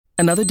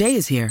Another day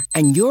is here,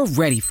 and you're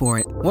ready for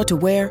it. What to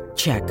wear?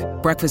 Check.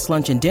 Breakfast,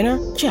 lunch, and dinner?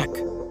 Check.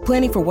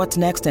 Planning for what's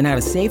next and how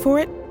to save for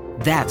it?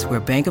 That's where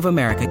Bank of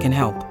America can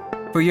help.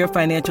 For your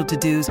financial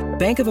to-dos,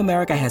 Bank of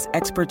America has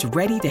experts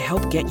ready to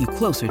help get you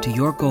closer to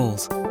your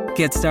goals.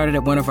 Get started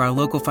at one of our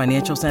local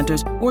financial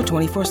centers or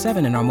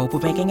 24/7 in our mobile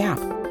banking app.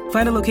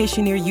 Find a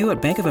location near you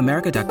at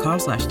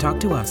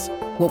bankofamerica.com/talktous.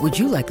 What would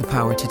you like the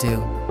power to do?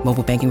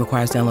 Mobile banking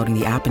requires downloading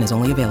the app and is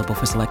only available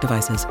for select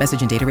devices.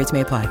 Message and data rates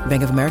may apply.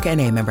 Bank of America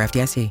N.A., member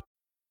FDIC.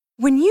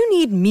 When you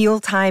need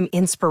mealtime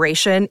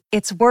inspiration,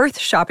 it's worth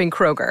shopping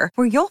Kroger,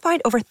 where you'll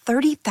find over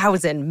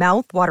 30,000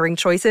 mouth-watering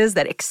choices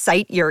that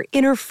excite your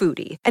inner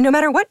foodie. And no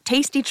matter what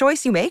tasty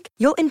choice you make,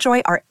 you'll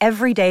enjoy our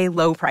everyday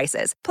low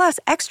prices, plus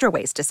extra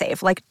ways to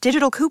save, like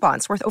digital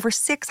coupons worth over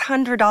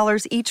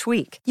 $600 each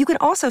week. You can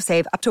also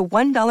save up to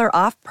 $1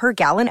 off per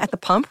gallon at the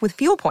pump with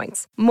fuel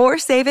points. More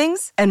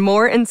savings and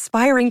more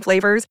inspiring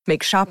flavors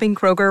make shopping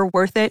Kroger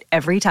worth it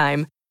every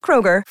time.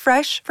 Kroger,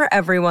 fresh for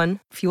everyone.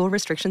 Fuel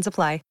restrictions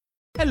apply.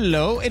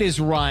 Hello, it is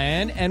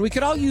Ryan, and we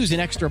could all use an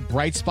extra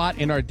bright spot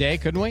in our day,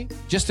 couldn't we?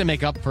 Just to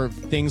make up for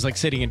things like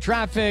sitting in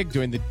traffic,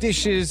 doing the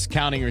dishes,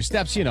 counting your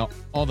steps, you know,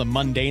 all the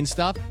mundane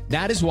stuff.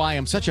 That is why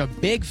I'm such a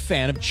big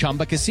fan of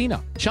Chumba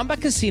Casino. Chumba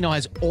Casino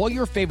has all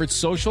your favorite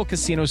social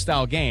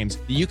casino-style games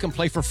that you can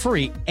play for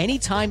free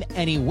anytime,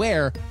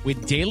 anywhere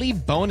with daily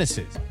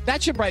bonuses.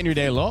 That should brighten your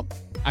day a little.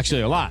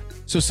 Actually, a lot.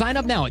 So sign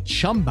up now at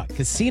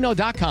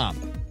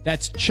ChumbaCasino.com.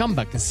 That's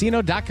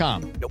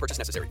ChumbaCasino.com. No purchase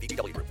necessary.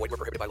 VGW Group. Void where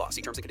prohibited by law.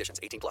 See terms and conditions.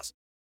 18+.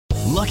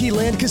 Lucky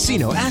Land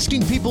Casino,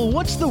 asking people,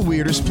 what's the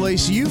weirdest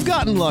place you've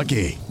gotten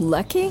lucky?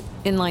 Lucky?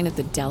 In line at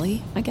the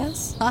deli, I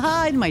guess?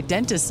 Aha, in my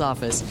dentist's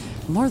office.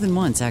 More than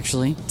once,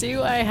 actually.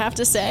 Do I have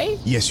to say?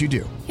 Yes, you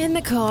do. In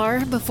the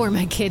car before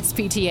my kids'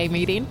 PTA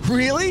meeting.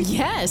 Really?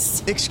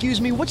 Yes. Excuse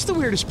me, what's the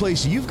weirdest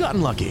place you've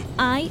gotten lucky?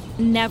 I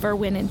never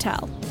win and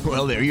tell.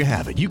 Well, there you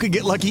have it. You can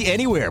get lucky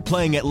anywhere,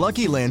 playing at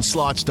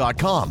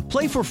LuckyLandSlots.com.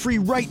 Play for free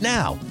right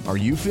now. Are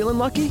you feeling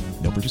lucky?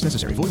 No purchase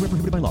necessary. Void where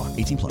prohibited by law.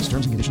 18+.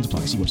 Terms and conditions apply.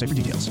 See website for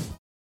details.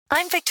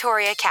 I'm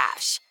Victoria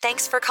Cash.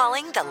 Thanks for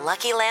calling the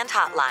Lucky Land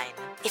Hotline.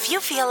 If you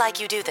feel like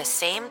you do the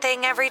same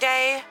thing every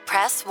day,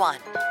 press 1.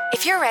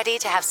 If you're ready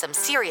to have some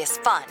serious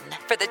fun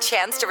for the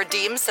chance to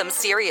redeem some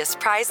serious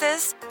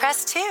prizes,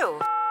 press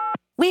 2.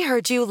 We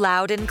heard you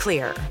loud and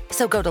clear.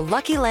 So go to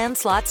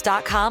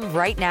LuckyLandSlots.com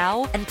right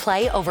now and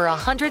play over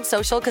 100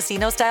 social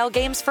casino-style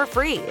games for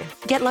free.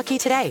 Get lucky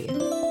today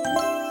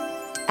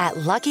at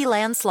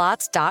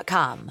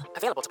LuckyLandSlots.com.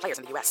 Available to players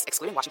in the U.S.,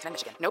 excluding Washington and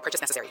Michigan. No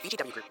purchase necessary.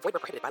 VGW Group. Void where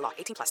prohibited by law.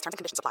 18+. Terms and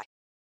conditions apply.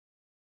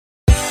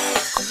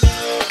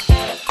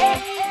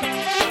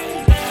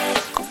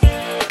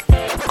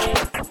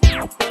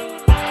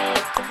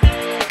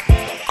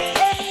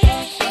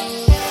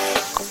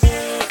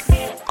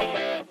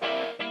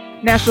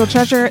 National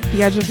Treasure,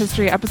 The Edge of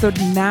History, episode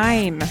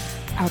 9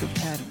 out of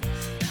 10.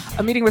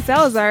 A meeting with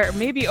Salazar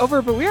may be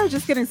over, but we are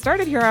just getting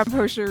started here on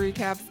Post Show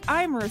Recaps.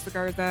 I'm Marissa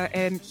Garza,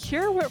 and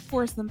here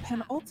for some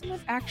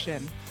penultimate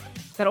action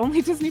that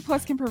only Disney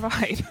Plus can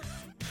provide.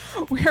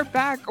 We are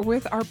back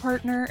with our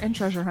partner in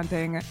treasure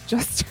hunting,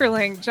 Jess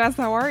Sterling. Jess,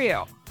 how are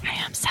you? I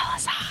am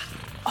Salazar.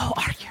 Oh,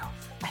 are you?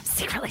 I'm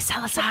secretly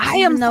Salazar. I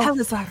am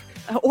Salazar.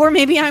 Or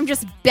maybe I'm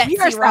just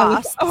Betsy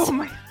Ross. Oh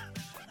my.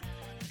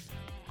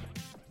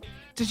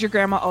 Did your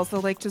grandma also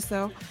like to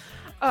sew?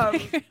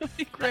 My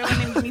grandma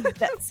named me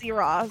Betsy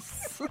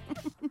Ross.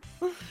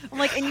 I'm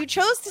like, and you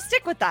chose to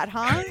stick with that,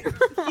 huh?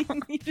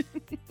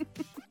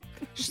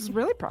 She's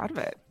really proud of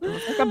it. It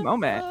was like a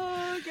moment.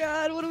 Oh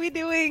God, what are we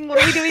doing?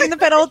 What are we doing in the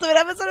penultimate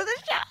episode of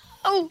the show?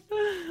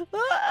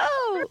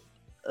 Oh.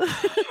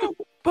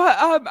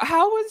 But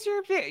how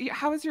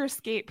was your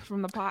escape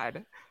from the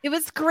pod? It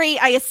was great.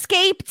 I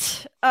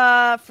escaped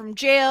from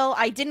jail.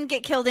 I didn't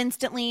get killed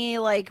instantly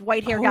like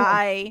white hair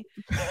guy.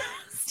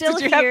 Still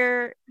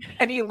here.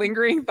 Any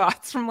lingering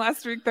thoughts from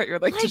last week that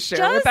you'd like to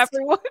share with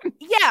everyone?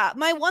 Yeah,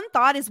 my one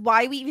thought is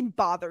why we even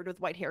bothered with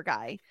white hair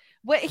guy.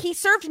 He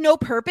served no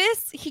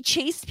purpose. He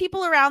chased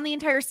people around the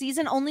entire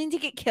season only to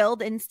get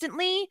killed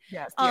instantly.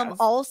 Yes.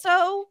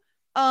 Also,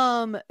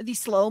 the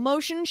slow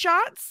motion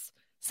shots.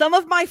 Some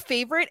of my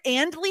favorite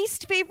and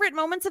least favorite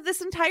moments of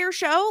this entire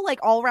show, like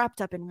all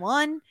wrapped up in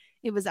one.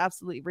 It was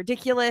absolutely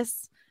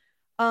ridiculous.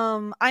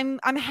 I'm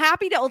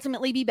happy to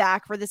ultimately be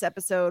back for this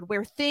episode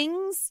where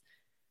things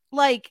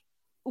like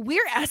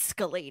we're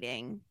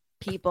escalating,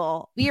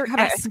 people. We are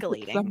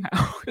escalating.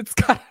 Somehow. It's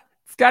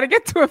got to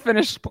get to a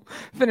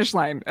finish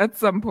line at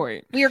some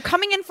point. We are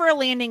coming in for a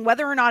landing,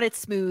 whether or not it's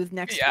smooth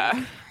next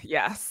week.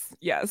 Yes.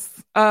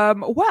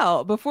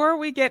 Well, before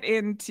we get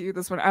into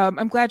this one,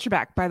 I'm glad you're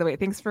back, by the way.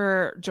 Thanks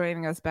for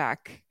joining us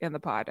back in the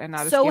pod and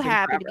not so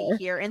happy to be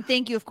here. And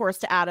thank you, of course,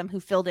 to Adam who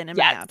filled in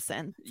my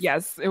absence.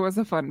 Yes, it was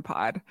a fun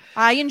pod.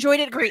 I enjoyed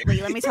it greatly,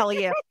 let me tell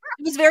you.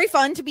 It was very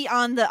fun to be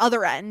on the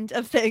other end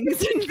of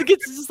things and to get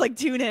to just like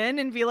tune in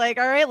and be like,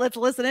 all right, let's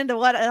listen into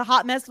what a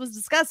hot mess was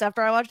discussed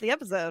after I watched the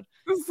episode.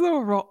 This is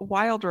a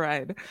wild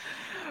ride.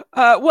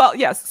 Well,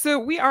 yes. So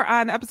we are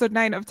on episode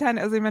 9 of 10,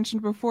 as I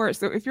mentioned before.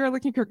 So if you are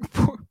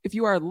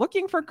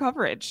looking for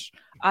coverage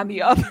on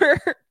the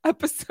other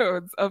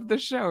episodes of the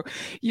show,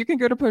 you can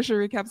go to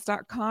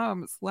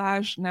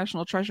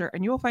pushrecaps.com/national treasure,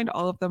 and you will find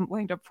all of them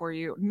lined up for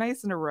you,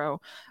 nice in a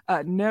row.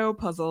 No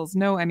puzzles,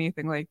 no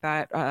anything like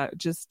that.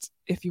 Just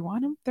if you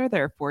want them, they're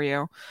there for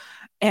you.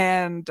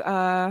 And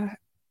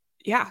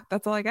yeah,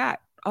 that's all I got.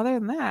 Other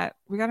than that,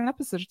 we got an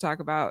episode to talk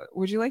about.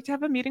 Would you like to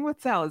have a meeting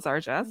with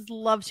Salazar, Jess? I'd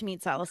love to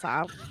meet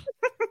Salazar.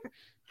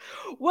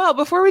 Well,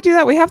 before we do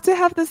that, we have to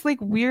have this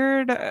like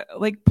weird,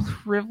 like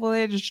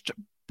privileged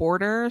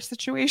border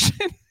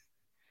situation.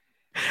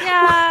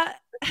 Yeah.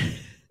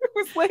 It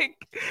was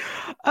like,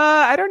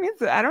 I don't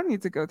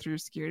need to go through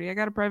security. I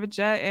got a private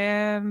jet,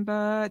 and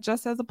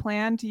Jess has a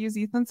plan to use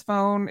Ethan's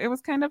phone. It was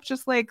kind of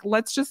just like,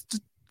 let's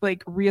just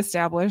like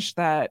reestablish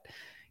that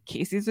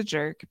Casey's a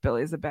jerk,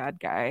 Billy's a bad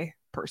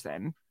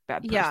person.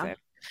 Yeah.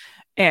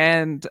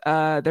 And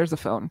there's a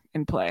phone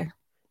in play.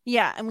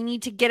 Yeah, and we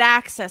need to get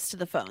access to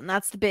the phone.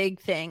 That's the big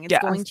thing. It's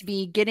going to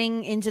be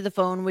getting into the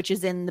phone, which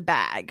is in the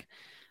bag.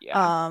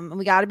 Yeah. And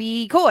we got to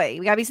be coy.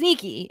 We got to be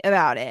sneaky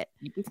about it.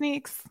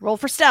 Sneaks. Roll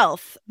for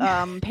stealth.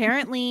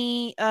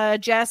 Apparently,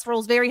 Jess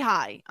rolls very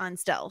high on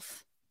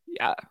stealth.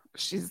 Yeah,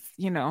 she's,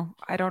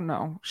 I don't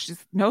know. She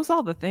knows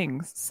all the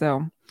things.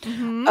 So,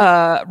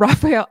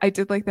 Raphael, I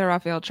did like that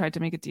Raphael tried to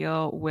make a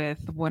deal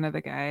with one of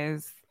the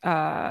guys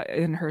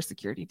in her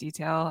security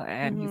detail,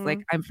 and he's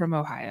like, I'm from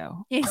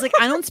Ohio. Yeah, he's like,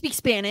 I don't speak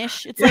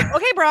Spanish. It's like,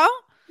 okay, bro.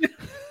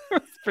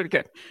 It's pretty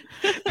good.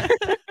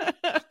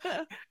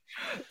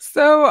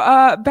 So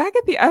back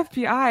at the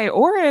FBI,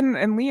 Oren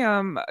and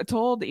Liam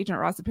told Agent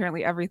Ross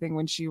apparently everything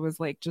when she was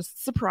like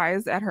just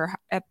surprised at her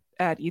at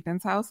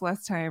Ethan's house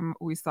last time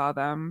we saw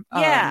them.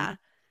 Yeah.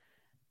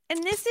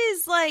 And this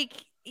is like,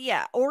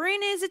 yeah, Oren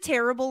is a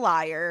terrible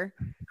liar.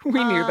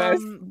 We knew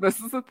this. This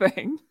is a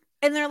thing.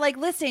 And they're like,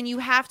 listen, you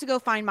have to go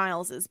find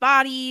Miles's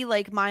body.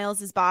 Like,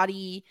 Miles's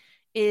body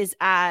is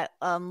at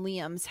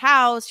Liam's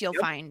house. You'll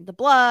find the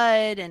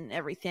blood and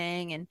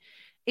everything. And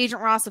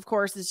Agent Ross, of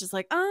course, is just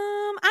like,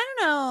 I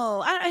don't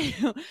know.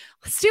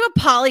 Let's do a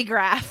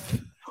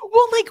polygraph.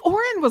 Well, like,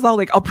 Oren was all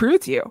like, I'll prove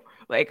it to you.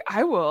 Like,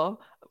 I will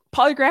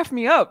polygraph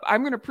me up.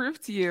 I'm going to prove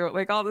to you,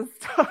 like, all this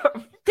stuff.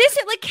 This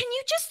is like, can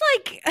you just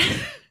like...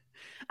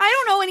 I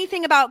don't know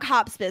anything about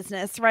cops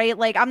business, right?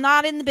 Like, I'm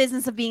not in the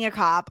business of being a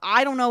cop.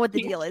 I don't know what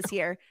the deal is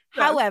here.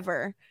 Yes.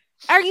 However,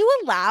 are you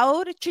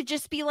allowed to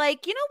just be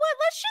like, you know what?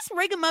 Let's just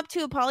rig them up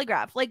to a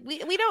polygraph. Like, we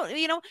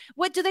don't,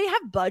 what, do they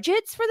have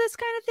budgets for this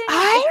kind of thing?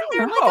 I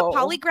don't know.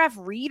 Like a polygraph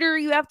reader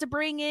you have to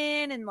bring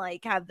in and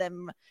like have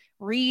them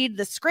read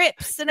the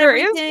scripts and there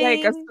everything? There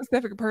is like a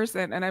specific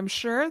person, and I'm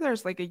sure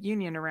there's like a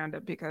union around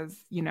it because,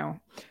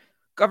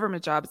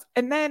 government jobs.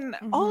 And then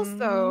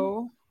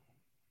also...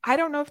 I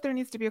don't know if there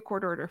needs to be a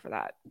court order for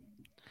that.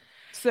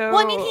 So, well,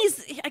 I mean,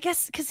 I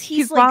guess because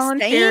he's like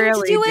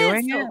voluntarily staying to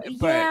doing it. it.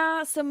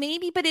 Yeah, so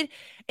maybe, but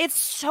it's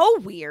so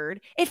weird.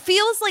 It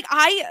feels like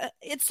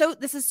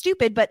this is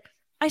stupid, but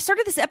I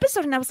started this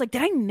episode and I was like,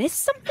 did I miss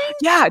something?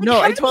 Yeah, like, no, how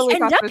I did totally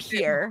we end thought up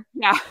here.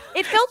 Yeah,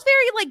 it felt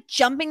very like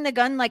jumping the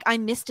gun, like I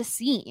missed a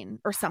scene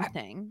or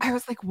something. I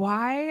was like,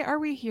 why are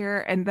we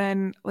here? And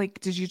then, like,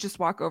 did you just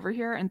walk over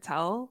here and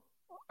tell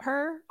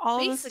her all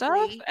this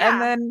stuff? Yeah. And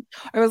then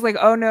I was like,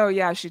 oh no,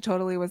 yeah, she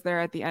totally was there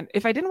at the end.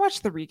 If I didn't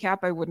watch the recap,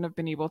 I wouldn't have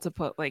been able to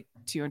put like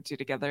 2 and 2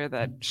 together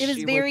that it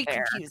was very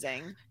there.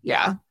 confusing.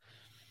 Yeah.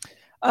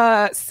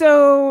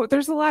 So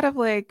there's a lot of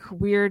like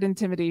weird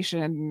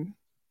intimidation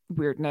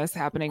weirdness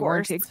happening.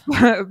 Warren takes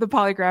the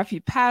polygraph,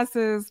 he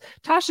passes.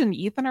 Tasha and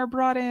Ethan are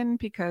brought in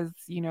because,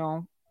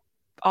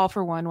 all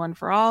for one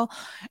for all.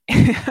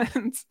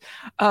 And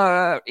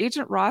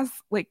Agent Ross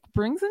like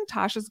brings in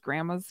Tasha's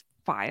grandma's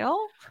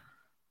file.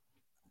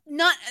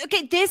 Not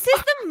okay. This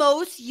is the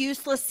most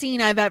useless scene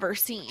I've ever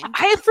seen.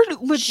 I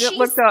legit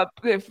looked up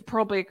if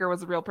Pearl Baker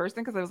was a real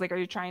person because I was like, "Are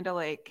you trying to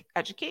like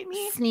educate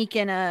me?" Sneak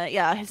in a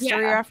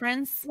history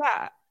reference.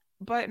 Yeah,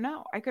 but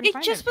no, I couldn't.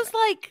 It just was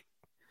like,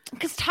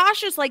 because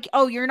Tasha's like,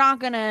 "Oh, you're not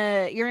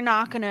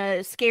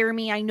gonna scare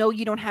me. I know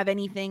you don't have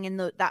anything in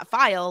that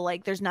file.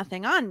 Like, there's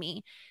nothing on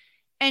me."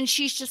 And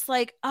she's just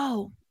like,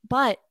 "Oh,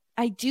 but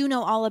I do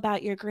know all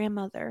about your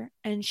grandmother,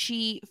 and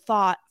she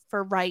fought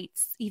for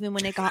rights even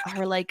when it got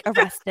her like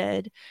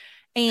arrested,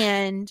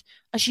 and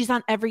she's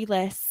on every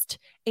list,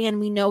 and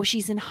we know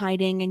she's in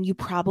hiding, and you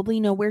probably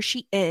know where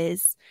she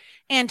is."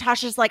 And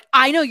Tasha's like,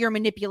 I know your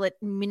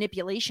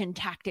manipulation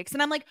tactics.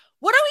 And I'm like,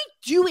 what are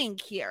we doing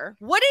here?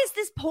 What is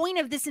this point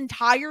of this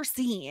entire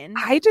scene?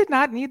 I did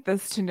not need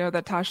this to know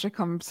that Tasha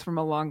comes from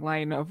a long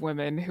line of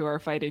women who are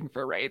fighting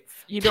for rights.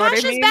 You know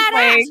Tasha's what I mean?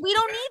 Badass. Like, we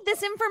don't need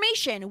this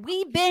information.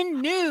 We've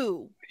been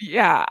new.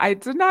 Yeah, I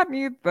did not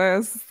need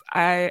this.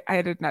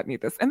 I did not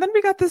need this. And then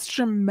we got this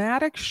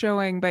dramatic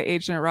showing by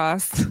Agent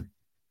Ross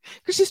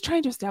because she's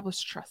trying to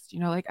establish trust.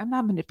 Like, I'm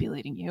not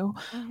manipulating you.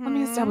 Let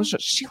me establish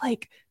trust. She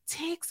like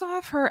takes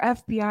off her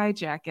FBI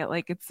jacket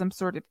like it's some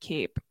sort of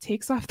cape,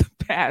 takes off the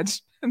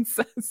badge and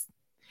says,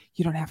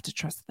 you don't have to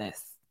trust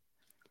this,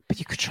 but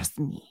you could trust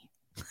me.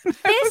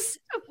 This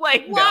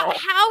like, what? no.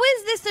 How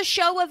is this a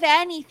show of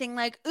anything?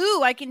 Like,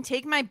 ooh, I can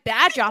take my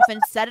badge off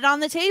and set it on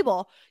the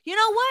table. You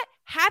know what?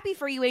 Happy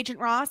for you, Agent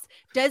Ross.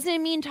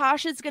 Doesn't mean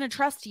Tasha's going to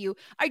trust you.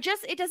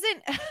 It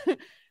doesn't.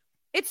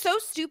 It's so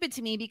stupid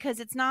to me because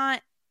it's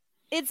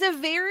a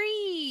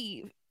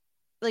very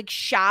like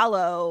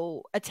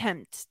shallow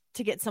attempt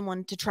to get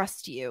someone to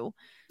trust you.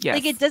 Yes.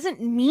 Like, it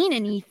doesn't mean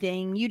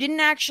anything. You didn't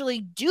actually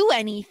do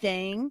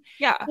anything.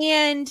 Yeah.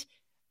 And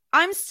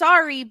I'm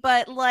sorry,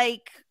 but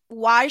like,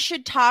 why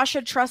should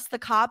Tasha trust the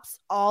cops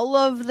all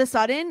of the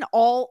sudden?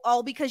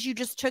 All because you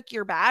just took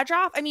your badge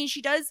off? I mean,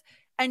 she does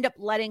end up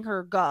letting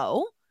her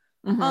go.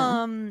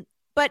 Mm-hmm.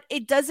 But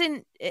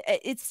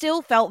it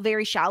still felt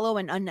very shallow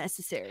and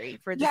unnecessary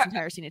for this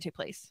entire scene to take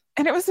place.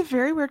 And it was a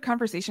very weird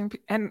conversation.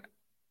 And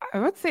I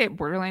would say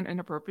borderline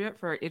inappropriate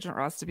for Agent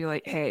Ross to be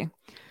like, hey,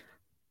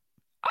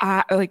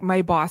 like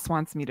my boss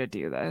wants me to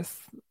do this.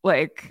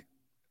 Like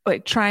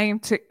trying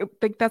to,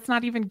 like, that's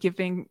not even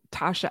giving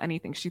Tasha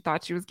anything. She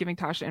thought she was giving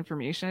Tasha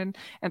information.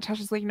 And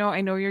Tasha's like, no,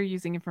 I know you're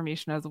using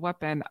information as a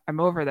weapon. I'm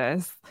over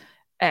this.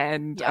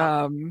 And,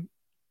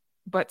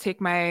 but take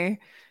my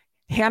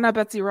Hannah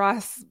Betsy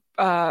Ross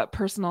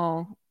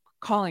personal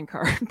calling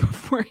card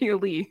before you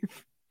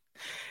leave.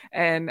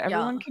 And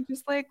everyone can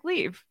just like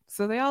leave.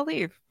 So they all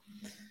leave.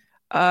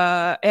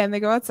 And they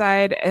go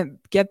outside and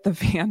get the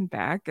van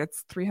back.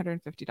 It's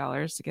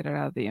 $350 to get it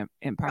out of the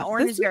impound.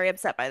 Orin is very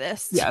upset by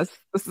this. Yes.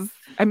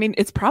 I mean,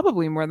 it's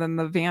probably more than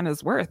the van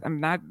is worth. I'm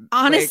not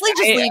honestly like,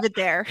 just leave it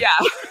there. Yeah.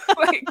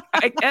 Like,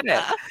 I get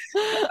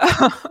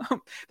it.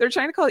 They're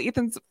trying to call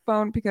Ethan's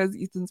phone because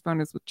Ethan's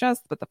phone is with Jess,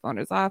 but the phone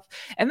is off.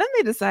 And then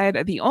they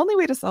decide the only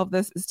way to solve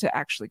this is to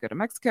actually go to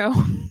Mexico.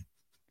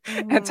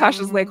 And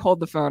Tasha's like, hold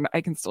the phone.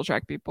 I can still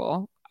track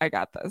people. I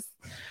got this.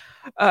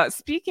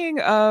 Speaking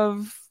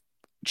of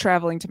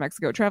traveling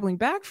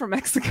back from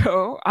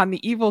Mexico on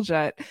the evil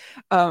jet,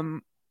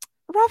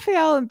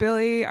 Raphael and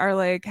Billy are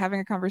like having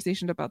a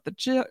conversation about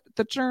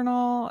the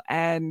journal,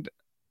 and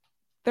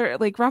they're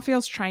like,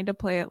 Raphael's trying to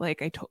play it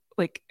like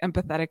like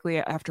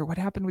empathetically, after what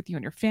happened with you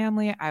and your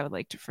family, I would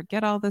like to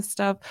forget all this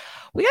stuff.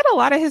 We had a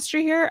lot of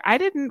history here. I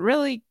didn't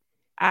really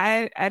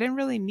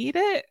need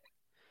it.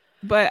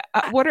 But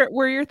what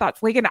were your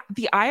thoughts? Like,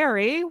 the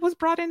IRA was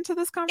brought into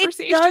this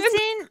conversation. It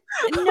doesn't.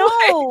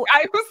 No,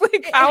 I was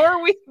like, how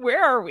are we?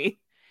 Where are we?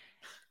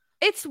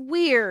 It's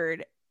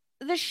weird.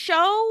 The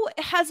show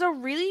has a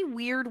really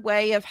weird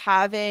way of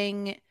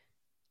having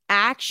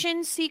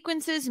action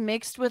sequences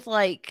mixed with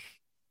like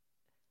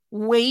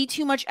way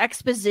too much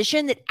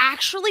exposition that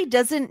actually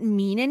doesn't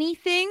mean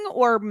anything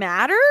or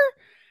matter.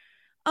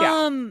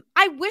 Yeah.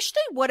 I wish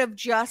they would have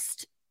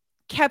just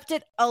kept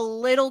it a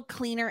little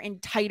cleaner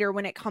and tighter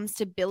when it comes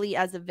to Billy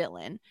as a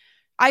villain.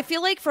 I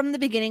feel like from the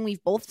beginning,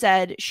 we've both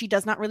said she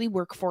does not really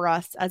work for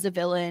us as a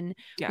villain.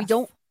 Yes. We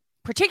don't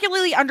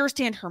particularly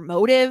understand her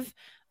motive.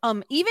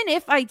 Even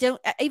if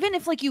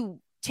like you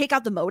take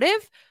out the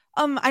motive,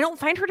 I don't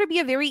find her to be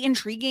a very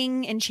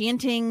intriguing,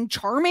 enchanting,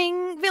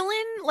 charming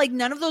villain. Like,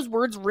 none of those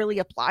words really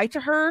apply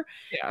to her.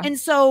 Yeah. And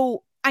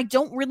so I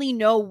don't really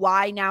know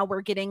why now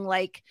we're getting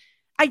like,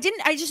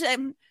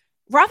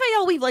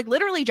 Raphael, we've like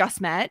literally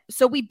just met,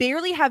 so we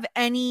barely have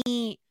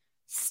any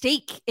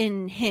stake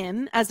in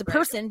him as a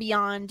person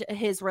beyond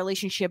his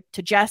relationship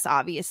to Jess,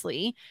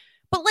 obviously.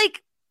 But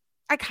like,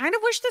 I kind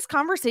of wish this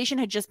conversation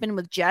had just been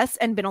with Jess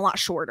and been a lot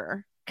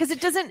shorter, because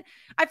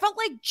I felt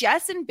like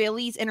Jess and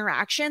Billy's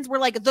interactions were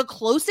like the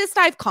closest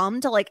I've come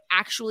to like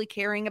actually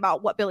caring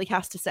about what Billy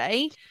has to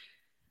say.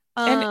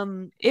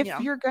 And if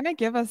you're gonna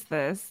give us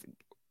this,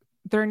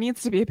 there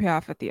needs to be a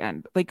payoff at the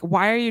end. Like,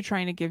 why are you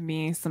trying to give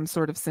me some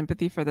sort of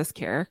sympathy for this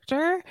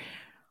character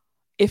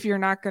if you're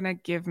not going to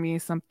give me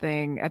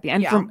something at the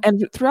end?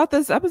 And throughout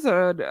this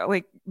episode,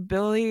 like,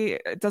 Billy,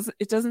 it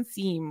doesn't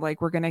seem like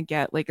we're going to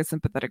get like a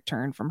sympathetic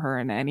turn from her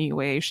in any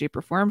way, shape,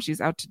 or form.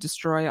 She's out to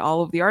destroy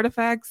all of the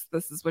artifacts.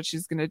 This is what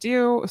she's going to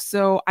do.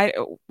 So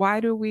why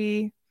do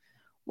we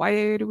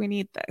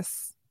need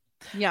this?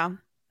 Yeah.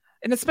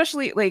 And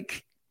especially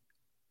like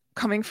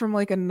coming from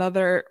like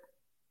another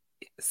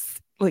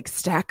like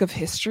stack of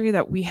history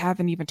that we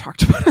haven't even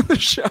talked about on the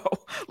show.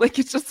 Like,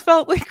 it just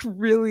felt like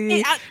really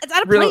it's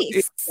out of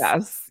place.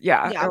 Yes.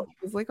 Yeah. I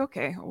was like,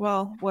 okay,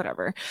 well,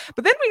 whatever.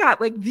 But then we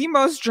got like the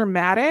most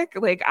dramatic,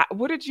 like,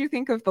 what did you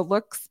think of the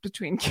looks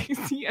between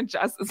Casey and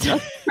Jess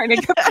trying to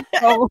get the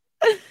phone?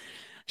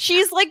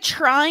 She's like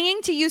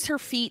trying to use her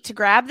feet to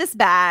grab this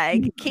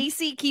bag.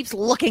 Casey keeps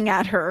looking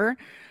at her.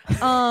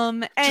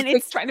 And just, it's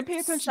like, trying to pay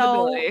attention to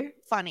Billy.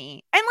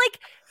 Funny. And like,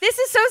 this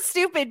is so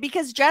stupid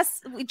because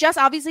Jess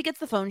obviously gets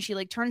the phone. She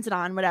like turns it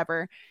on,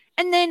 whatever.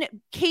 And then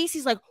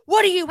Casey's like,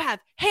 what do you have?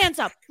 Hands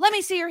up. Let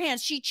me see your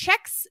hands. She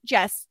checks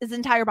Jess's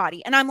entire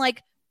body. And I'm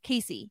like,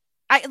 Casey,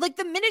 I like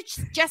the minute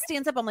Jess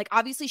stands up, I'm like,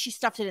 obviously she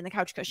stuffed it in the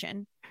couch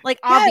cushion. Like,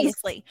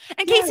 obviously.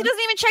 And Casey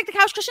doesn't even check the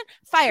couch cushion.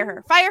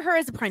 Fire her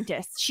as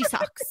apprentice. She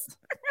sucks.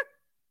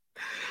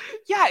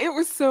 Yeah, it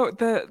was so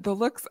the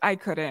looks I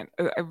couldn't.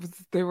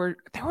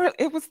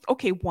 It was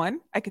okay.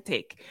 One I could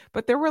take,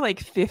 but there were like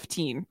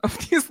 15 of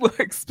these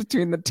looks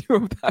between the two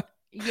of them.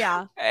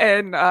 Yeah.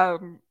 And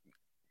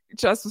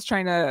Jess was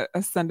trying to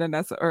send an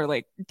SOS or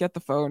like get the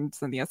phone,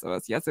 send the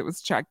SOS. Yes, it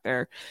was checked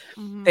there.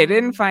 They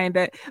didn't find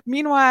it.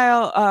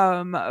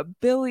 Meanwhile,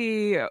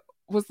 Billy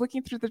was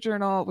looking through the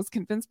journal, was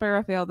convinced by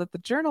Raphael that the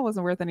journal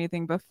wasn't worth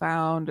anything, but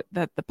found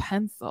that the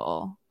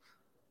pencil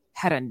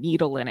had a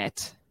needle in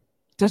it.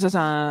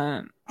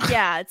 Dun-dun-dun.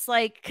 Yeah, it's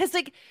like, because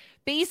like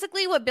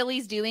basically what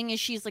Billy's doing is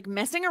she's like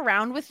messing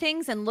around with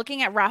things and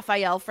looking at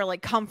Raphael for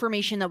like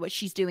confirmation that what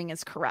she's doing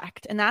is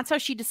correct. And that's how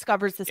she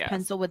discovers this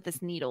pencil with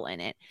this needle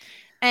in it.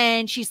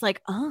 And she's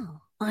like,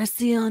 oh, I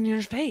see on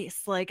your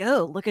face. Like,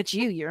 oh, look at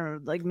you. You're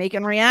like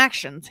making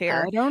reactions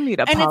here. I don't need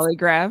a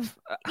polygraph.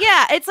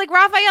 It's like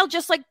Raphael,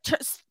 just like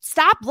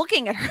stop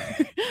looking at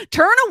her.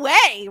 Turn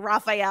away,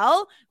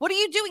 Raphael. What are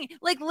you doing?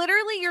 Like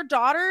literally your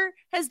daughter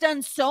has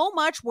done so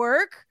much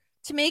work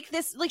to make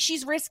this, like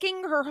she's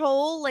risking her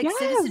whole like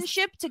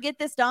citizenship to get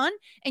this done,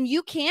 and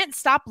you can't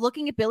stop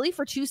looking at Billy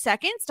for 2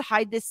 seconds to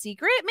hide this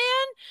secret,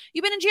 man.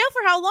 You've been in jail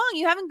for how long?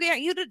 You haven't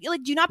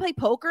like, do you not play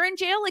poker in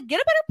jail? Like,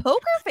 get a better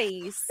poker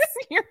face.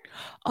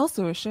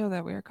 Also a show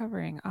that we are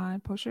covering on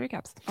Post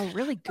Recaps. A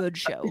really good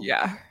show.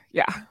 Yeah.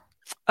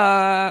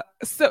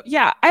 So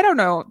yeah, I don't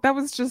know. That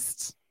was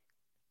just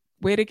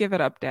way to give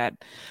it up, Dad.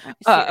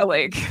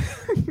 Like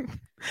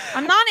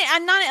I'm not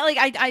like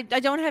I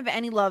don't have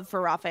any love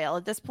for Raphael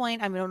at this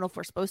point. I don't know if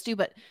we're supposed to,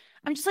 but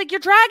I'm just like, you're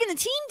dragging the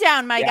team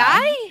down, my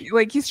guy.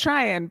 Like he's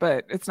trying,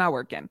 but it's not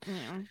working.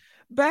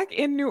 Back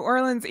in New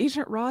Orleans,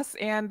 Agent Ross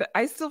and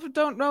I still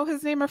don't know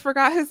his name. I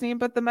forgot his name,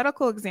 but the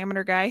medical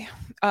examiner guy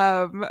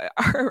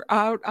are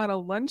out on a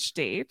lunch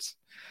date.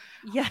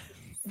 Yeah.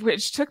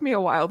 Which took me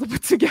a while to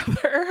put together.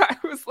 I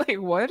was like,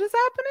 what is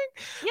happening?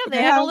 Yeah,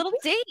 they had a little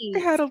date. They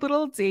had a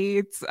little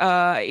date.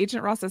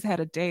 Agent Ross has had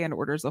a day and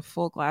orders a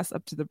full glass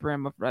up to the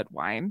brim of red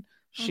wine.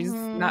 She's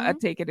not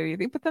taking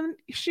anything, but then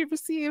she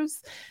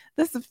receives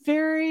this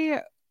very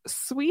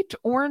sweet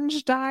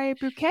orange dye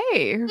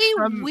bouquet.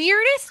 The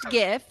weirdest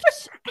gift.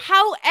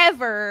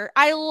 However,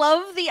 I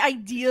love the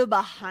idea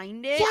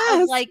behind it.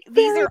 Yes, like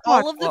these are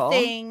all of the thoughtful.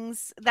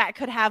 things that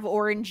could have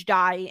orange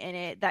dye in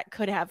it that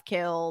could have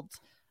killed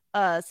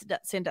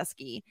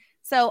Sandusky.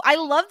 So I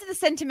loved the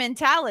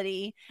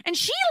sentimentality, and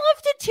she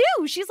loved it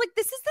too. She's like,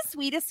 this is the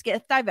sweetest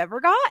gift I've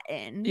ever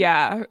gotten.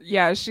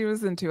 Yeah, she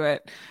was into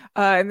it.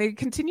 And they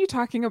continue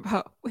talking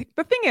about, like,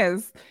 the thing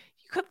is,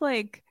 you could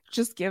like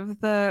just give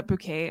the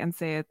bouquet and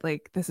say it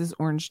like, this is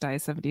orange dye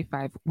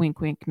 75, wink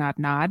wink nod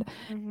nod.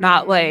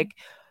 Not like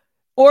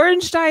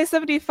orange dye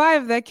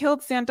 75 that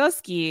killed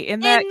Sandusky in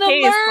that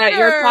case that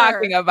you're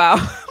talking about.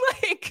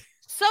 Like,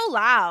 so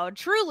loud,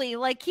 truly.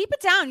 Like, keep it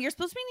down. You're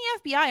supposed to be in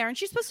the FBI. Aren't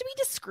you supposed to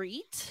be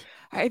discreet?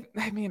 I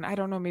mean, I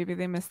don't know. Maybe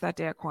they missed that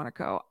day at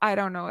Quantico. I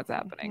don't know what's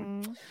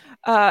happening.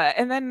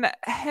 And then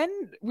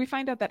we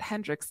find out that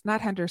Hendricks, not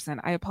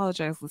Henderson. I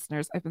apologize,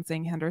 listeners. I've been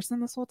saying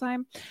Henderson this whole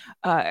time.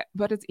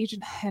 But it's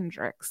Agent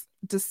Hendricks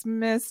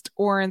dismissed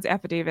Oren's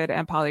affidavit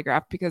and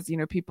polygraph because, you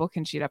know, people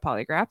can cheat at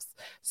polygraphs.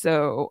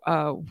 So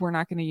we're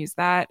not going to use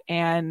that.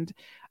 And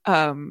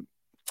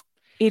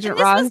Agent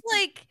Ross was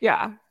like,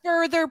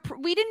 further.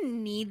 We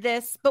didn't need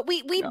this, but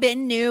we've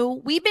been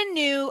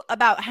new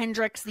about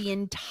Hendricks the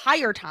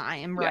entire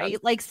time, right?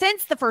 Like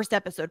since the first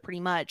episode, pretty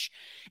much.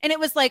 And it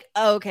was like,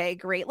 okay,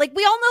 great. Like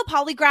we all know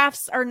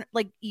polygraphs are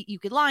like you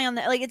could lie on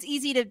that. Like it's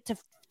easy to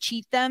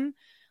cheat them.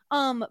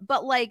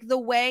 But like the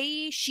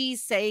way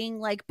she's saying,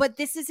 like, but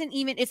this isn't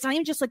even. It's not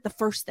even just like the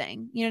first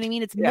thing. You know what I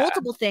mean? It's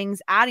multiple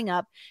things adding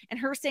up, and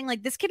her saying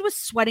like this kid was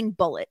sweating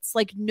bullets.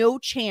 Like no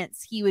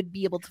chance he would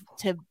be able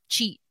to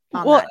cheat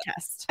on that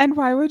test. And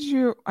why would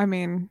you? I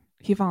mean,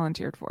 he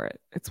volunteered for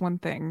it. It's one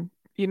thing.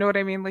 You know what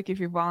I mean? Like if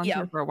you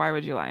volunteer for it, why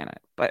would you lie on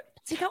it? But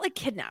he got like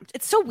kidnapped.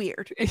 It's so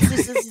weird.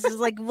 This is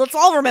like, let's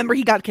all remember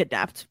he got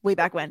kidnapped way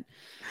back when.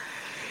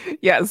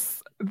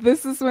 Yes.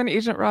 This is when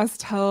Agent Ross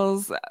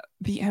tells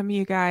the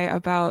MU guy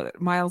about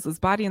Miles's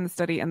body in the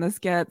study, and this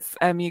gets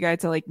MU guy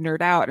to like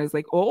nerd out and is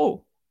like,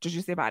 oh, did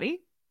you say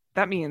body?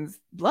 That means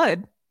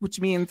blood,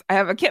 which means I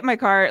have a kit in my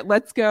car.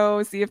 Let's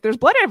go see if there's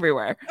blood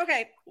everywhere.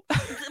 Okay.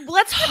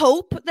 Let's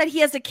hope that he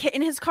has a kit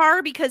in his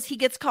car because he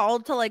gets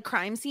called to like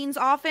crime scenes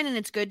often, and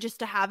it's good just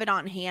to have it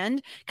on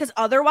hand because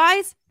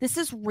otherwise this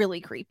is really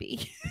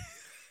creepy.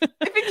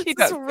 I think he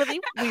does. It's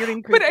really weird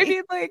and creepy. But I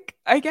mean, like,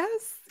 I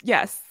guess,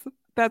 yes,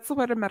 that's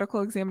what a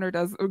medical examiner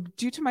does.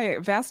 Due to my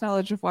vast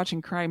knowledge of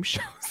watching crime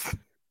shows.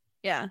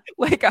 Yeah.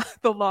 Like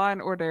the Law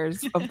and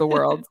Orders of the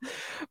world.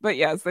 But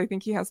yes, I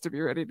think he has to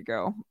be ready to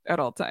go at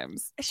all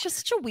times. It's just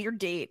such a weird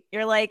date.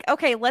 You're like,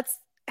 okay, let's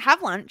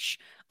have lunch.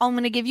 I'm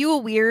going to give you a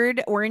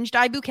weird orange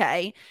dye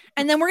bouquet,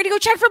 and then we're going to go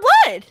check for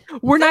blood.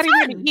 We're not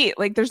even going to eat.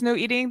 Like, there's no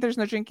eating. There's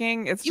no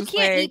drinking. It's you just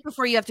can't like... eat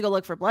before you have to go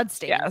look for blood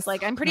stains. Yes.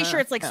 Like, I'm pretty sure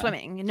it's like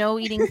swimming. No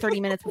eating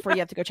 30 minutes before you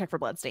have to go check for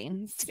blood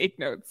stains. Take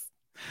notes.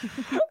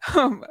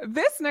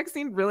 This next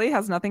scene really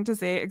has nothing to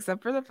say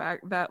except for the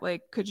fact that,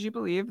 like, could you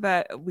believe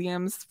that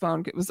Liam's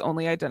phone was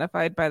only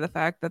identified by the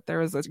fact that there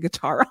was a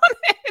guitar on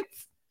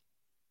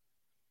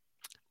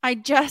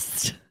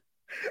it?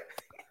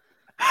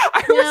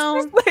 I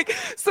was just like,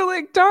 so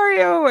like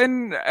Dario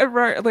and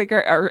like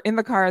are in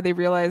the car. They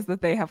realize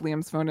that they have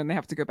Liam's phone and they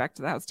have to go back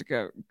to the house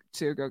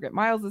to go get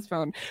Miles's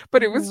phone.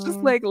 But it was just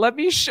like, let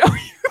me show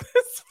you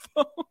this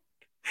phone.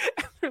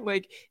 And they're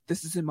like,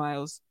 this isn't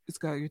Miles. It's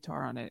got a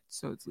guitar on it,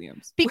 so it's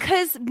Liam's.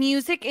 Because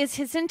music is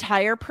his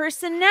entire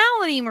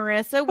personality,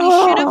 Marissa. We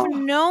should have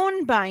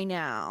known by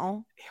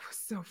now. It was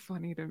so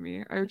funny to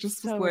me. I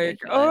just was like,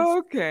 ridiculous. oh,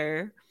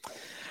 okay.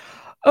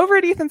 Over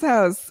at Ethan's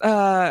house,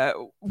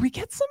 we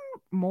get some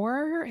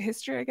more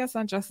history, I guess,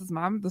 on Jess's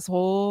mom. This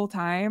whole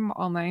time,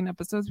 all 9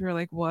 episodes, we were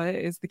like, what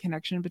is the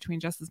connection between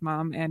Jess's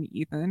mom and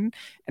Ethan?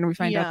 And we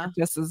find out that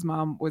Jess's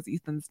mom was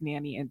Ethan's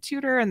nanny and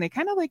tutor, and they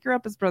kind of like grew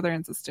up as brother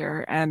and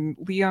sister. And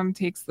Liam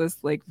takes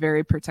this like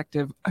very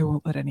protective, I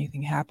won't let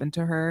anything happen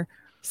to her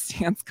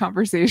stance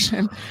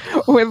conversation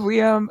with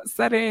Liam,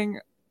 setting...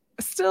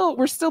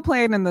 we're still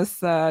playing in this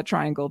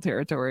triangle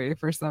territory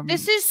for some.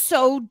 This is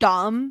so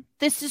dumb.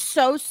 This is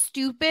so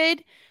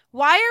stupid.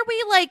 Why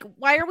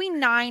are we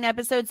 9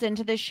 episodes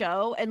into the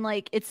show and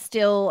like it's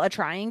still a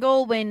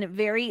triangle when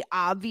very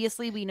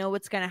obviously we know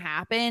what's gonna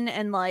happen?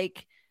 And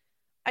like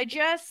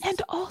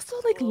and also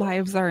like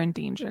lives are in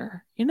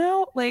danger, you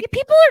know, like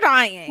people are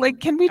dying. Like,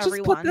 can we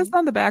just put this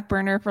on the back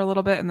burner for a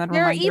little bit and then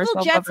there are remind evil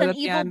ourselves jets of it and at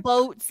the evil end?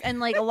 boats and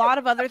like a lot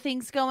of other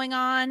things going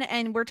on,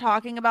 and we're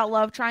talking about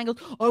love triangles.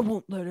 I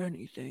won't let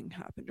anything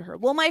happen to her.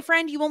 Well, my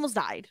friend, you almost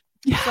died.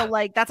 Yeah. So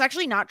like that's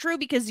actually not true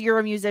because you're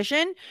a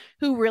musician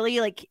who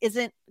really like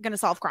isn't gonna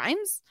solve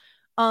crimes.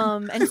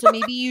 And so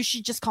maybe you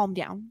should just calm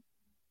down.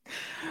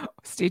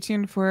 Stay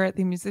tuned for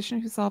the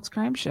Musician Who Solves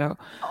Crime show.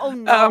 Oh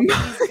no,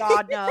 please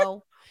God,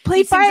 no.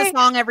 He sings a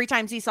song every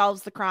time he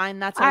solves the crime.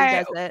 That's how he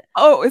does it.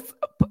 Oh,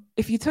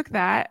 if you took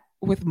that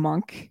with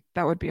Monk,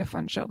 that would be a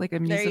fun show. Like a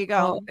musical. There you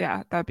go.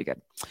 Yeah, that would be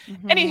good.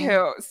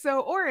 Anywho,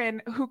 so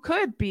Oren, who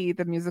could be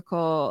the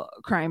musical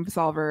crime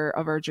solver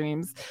of our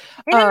dreams.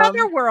 In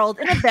another world,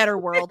 in a better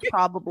world,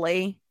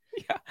 probably.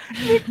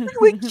 Yeah.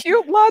 Like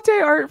cute latte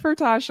art for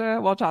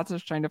Tasha while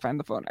Tasha's trying to find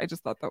the phone. I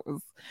just thought that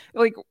was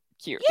like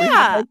cute. Yeah. We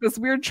have, like, this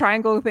weird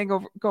triangle thing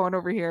going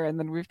over here, and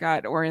then we've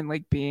got Oren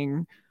like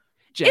being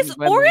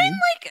genuinely... Is Oren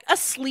like a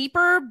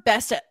sleeper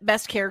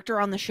best character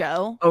on the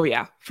show? Oh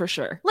yeah, for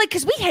sure. Like,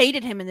 because we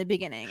hated him in the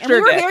beginning, and we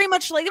were very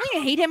much like, we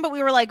didn't hate him, but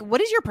we were like, what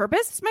is your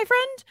purpose, my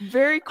friend?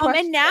 Very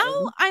and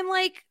now I'm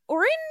like,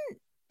 Oren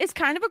is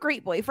kind of a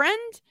great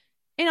boyfriend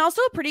and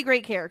also a pretty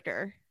great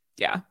character.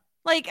 Yeah.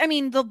 Like, I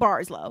mean, the bar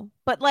is low,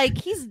 but like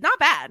he's not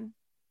bad.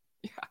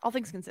 Yeah. All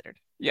things considered.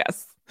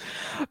 Yes.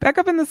 Back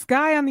up in the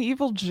sky on the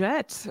evil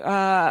jet.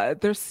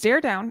 There's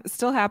stare down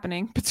still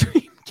happening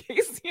between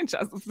Casey and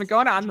Jess. It's been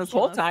going on this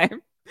whole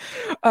time.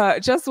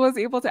 Jess was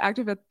able to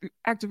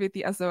activate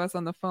the SOS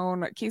on the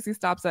phone. Casey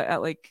stops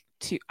at like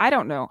 2. I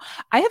don't know.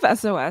 I have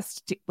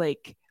SOS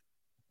like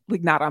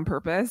not on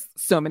purpose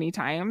so many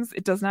times.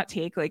 It does not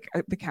take like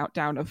the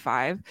countdown of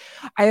 5.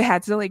 I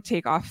had to like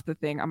take off the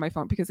thing on my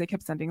phone because they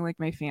kept sending like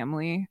my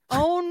family.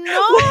 Oh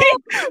no.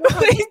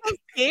 I'm so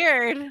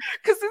scared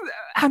because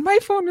on my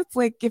phone it's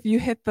like if you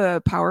hit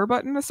the power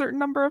button a certain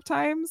number of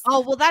times. Oh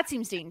well, that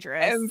seems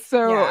dangerous. And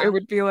so it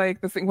would be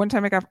like this thing. One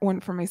time I got one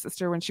from my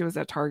sister when she was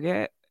at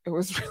Target. It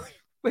was really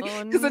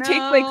because it takes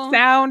like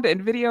sound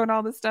and video and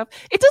all this stuff.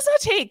 It does not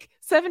take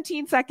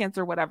 17 seconds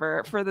or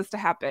whatever for this to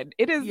happen.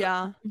 It is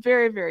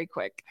very, very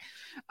quick.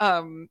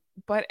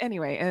 But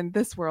anyway, in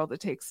this world, it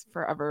takes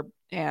forever.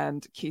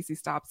 And Casey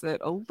stops it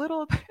a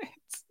little bit,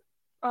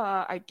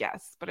 I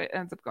guess, but it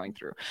ends up going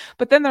through.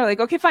 But then they're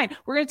like, okay, fine.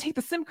 We're going to take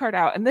the SIM card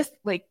out. And this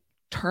like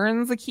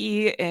turns a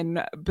key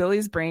in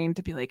Billy's brain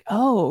to be like,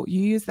 oh,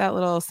 you use that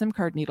little SIM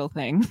card needle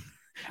thing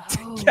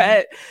to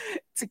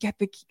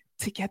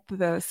get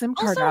the SIM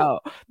card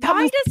out.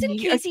 Why doesn't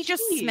Casey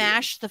just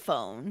smash the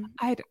phone?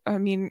 I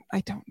mean,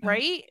 I don't know.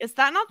 Right? Is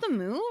that not the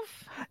move?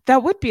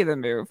 That would be the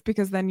move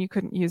because then you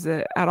couldn't use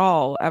it at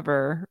all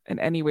ever in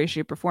any way,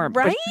 shape, or form.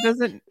 Right?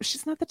 But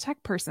she's not the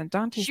tech person.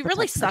 Dante's She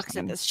really sucks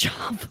at this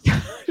job.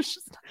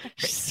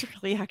 She's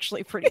really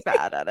actually pretty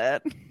bad at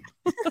it.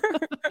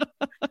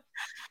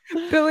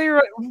 Billy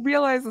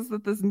realizes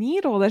that this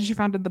needle that she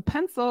found in the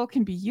pencil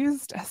can be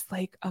used as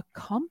like a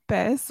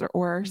compass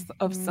or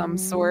of some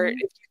sort if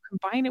you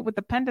combine it with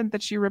the pendant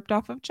that she ripped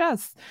off of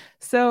Jess.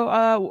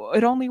 So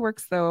it only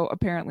works though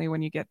apparently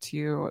when you get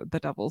to the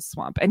Devil's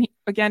Swamp. And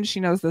again, she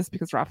knows this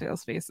because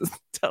Raphael's face is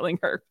telling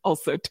her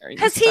also during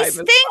this time. Because he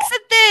stinks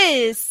at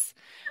this.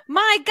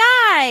 My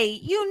guy,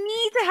 you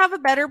need to have a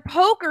better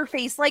poker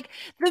face. Like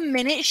the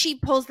minute she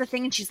pulls the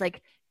thing and she's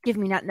like, give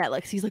me that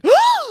Netflix. He's like,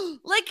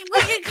 like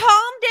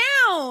calm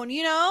down,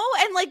 you know?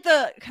 And like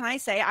can I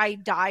say I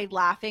died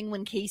laughing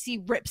when Casey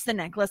rips the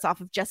necklace off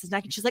of Jess's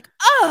neck and she's like,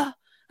 oh,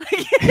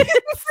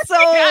 it's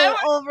so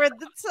over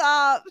the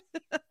top.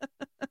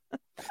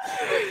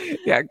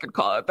 Yeah, good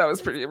call it. That was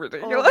pretty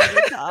ridiculous. Over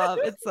the top.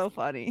 It's so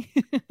funny.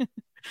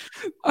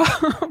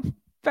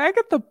 Back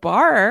at the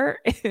bar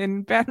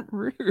in Baton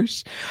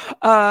Rouge,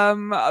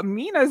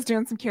 Mina's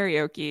doing some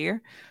karaoke.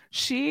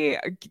 She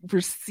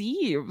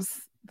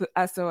receives the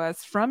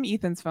SOS from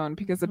Ethan's phone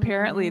because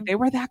apparently they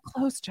were that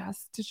close,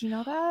 Jess. Did you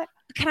know that?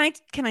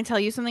 Can I tell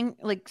you something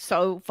like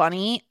so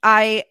funny?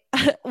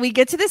 We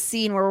get to this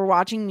scene where we're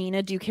watching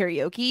Mina do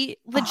karaoke.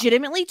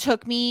 Legitimately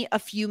took me a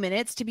few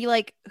minutes to be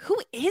like, who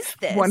is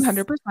this?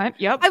 100%.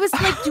 Yep. I was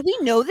like, do we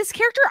know this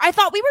character? I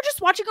thought we were just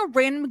watching a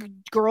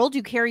random girl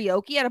do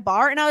karaoke at a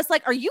bar. And I was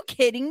like, are you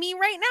kidding me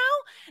right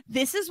now?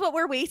 This is what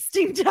we're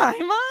wasting time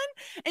on?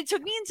 It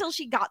took me until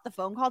she got the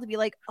phone call to be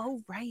like,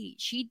 oh, right.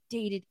 She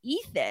dated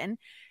Ethan.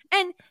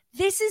 And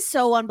this is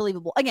so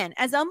unbelievable. Again,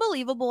 as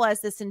unbelievable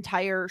as this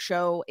entire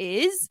show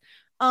is,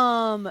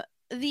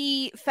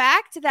 the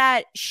fact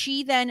that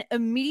she then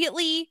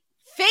immediately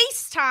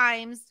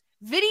FaceTimes,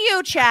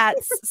 video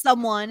chats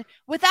someone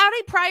without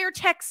a prior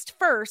text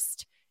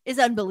first is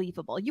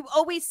unbelievable. You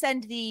always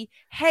send the,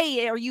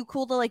 hey, are you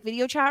cool to like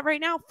video chat right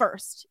now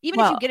first, even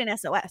if you get an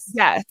SOS.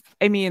 Yes.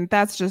 I mean,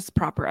 that's just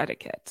proper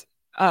etiquette.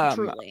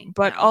 Truly.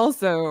 But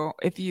also,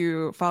 if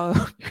you follow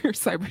your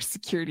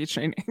cybersecurity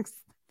trainings,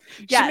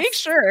 yes, make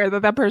sure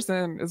that that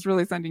person is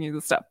really sending you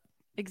the stuff.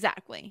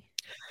 Exactly.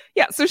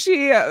 Yeah. So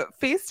she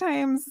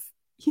FaceTimes.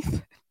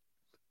 He's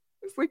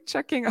like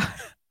checking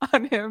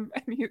on him,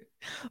 and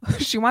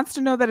she wants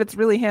to know that it's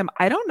really him.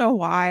 I don't know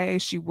why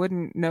she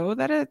wouldn't know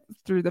that it's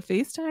through the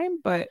FaceTime,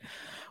 but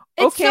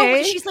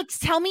okay. She's like,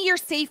 tell me your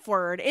safe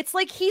word. It's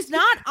like he's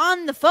not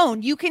on the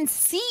phone. You can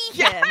see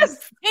him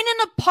in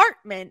an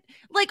apartment.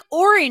 Like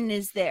Orin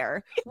is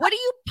there. What do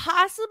you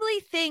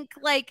possibly think?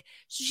 Like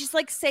she's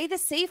like, say the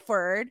safe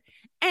word.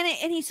 And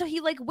he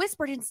like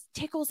whispered and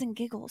tickles and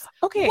giggles.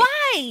 Okay.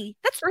 Why?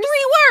 That's 3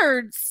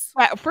 words.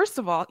 First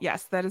of all,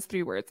 yes, that is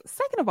 3 words.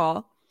 Second of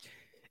all,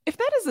 if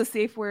that is a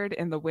safe word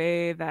in the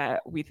way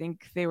that we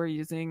think they were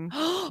using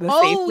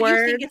the safe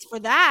word. You think it's for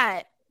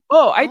that?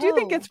 I do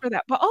think it's for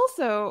that. But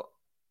also,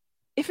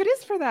 if it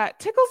is for that,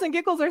 tickles and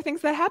giggles are things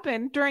that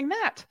happen during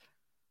that.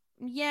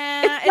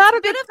 Yeah, it's not a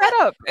good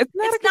setup. It's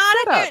not a good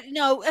setup.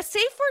 No, a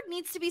safe word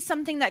needs to be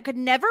something that could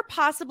never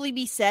possibly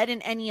be said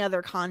in any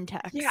other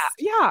context.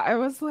 Yeah. I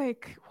was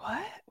like,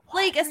 what?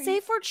 Like a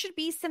safe word should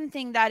be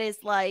something that is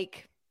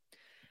like,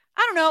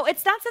 I don't know.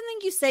 It's not something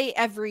you say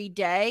every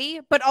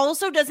day, but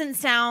also doesn't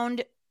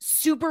sound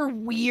super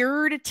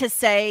weird to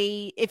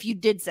say if you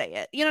did say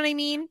it. You know what I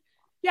mean?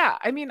 Yeah.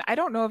 I mean, I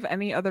don't know of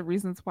any other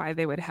reasons why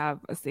they would have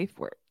a safe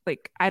word.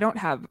 Like, I don't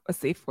have a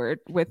safe word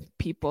with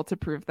people to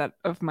prove that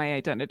of my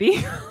identity.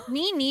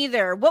 Me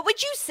neither. What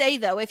would you say,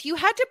 though, if you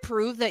had to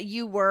prove that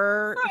you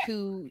were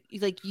who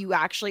like you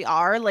actually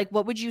are? Like,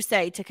 what would you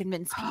say to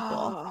convince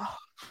people?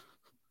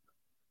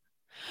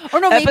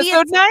 Or no, maybe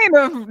episode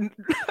 9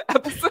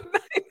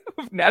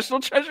 of National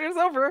Treasure is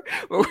over,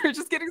 but we're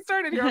just getting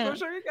started here. I'm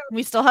sure you go.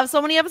 We still have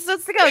so many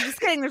episodes to go.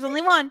 Just kidding. There's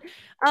only one.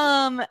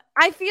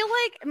 I feel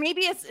like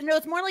maybe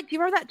it's more like, do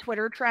you remember that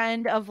Twitter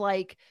trend of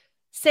like,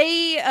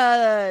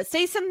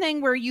 say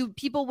something where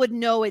people would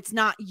know it's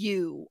not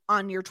you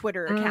on your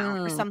Twitter account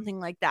or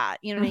something like that.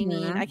 You know what I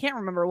mean? I can't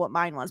remember what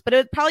mine was, but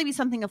it'd probably be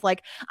something of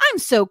like, I'm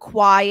so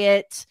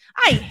quiet.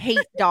 I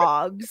hate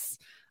dogs.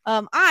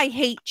 I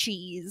hate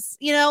cheese.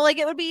 You know, like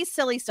it would be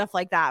silly stuff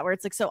like that where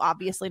it's like so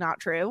obviously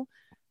not true.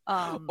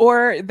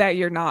 Or that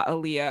you're not a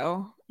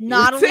Leo.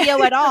 Not a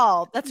Leo at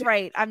all. That's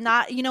right. I'm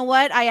not. You know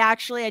what? I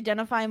actually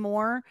identify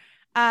more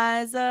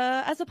as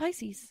a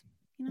Pisces.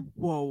 You know?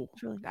 Whoa.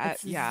 Really, that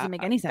doesn't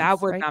make any sense.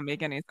 That would not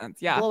make any sense.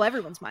 Yeah. Blow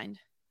everyone's mind.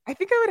 I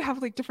think I would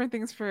have like different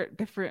things for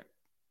different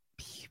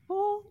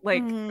people.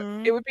 Like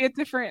it would be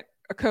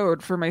a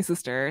code for my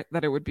sister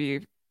that it would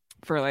be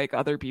for like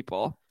other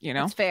people, you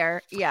know? That's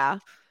fair. Yeah.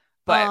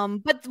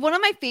 But one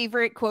of my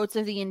favorite quotes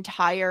of the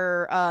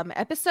entire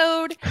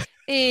episode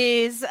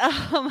is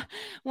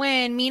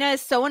when Mina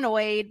is so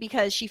annoyed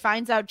because she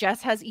finds out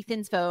Jess has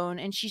Ethan's phone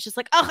and she's just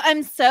like, oh,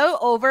 I'm so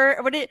over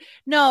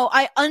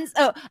I'm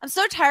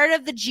so tired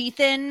of the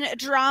Jethan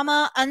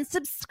drama.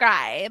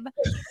 Unsubscribe.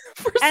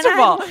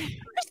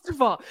 First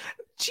of all,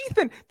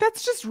 Jethan,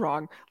 that's just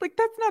wrong. Like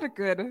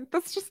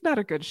that's just not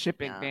a good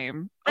shipping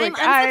name. Like,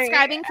 I'm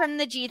unsubscribing from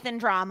the Jethan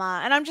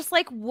drama. And I'm just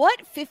like, what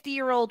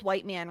 50-year-old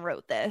white man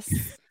wrote this?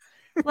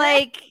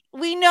 Like,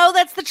 we know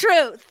that's the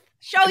truth.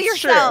 Show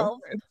yourself.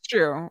 It's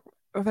true.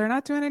 They're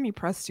not doing any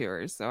press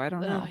tours, so I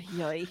don't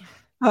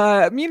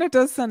know. Mina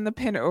does send the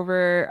pin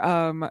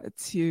over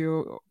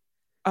to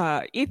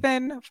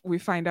Ethan. We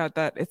find out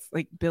that it's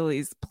like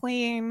Billy's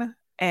plane,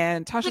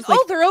 and Tasha's like,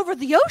 oh, they're over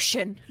the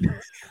ocean.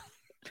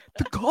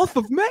 The Gulf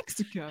of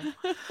Mexico.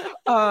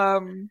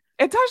 And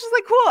Tasha's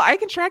like, cool, I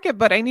can track it,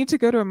 but I need to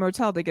go to a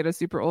motel to get a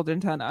super old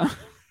antenna.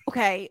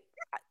 Okay.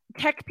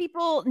 Tech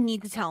people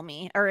need to tell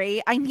me. All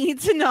right. I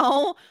need to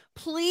know.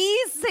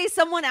 Please say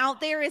someone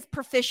out there is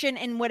proficient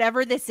in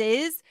whatever this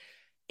is.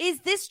 Is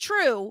this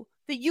true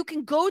that you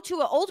can go to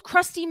an old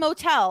crusty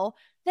motel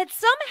that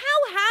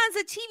somehow has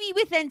a TV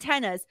with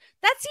antennas?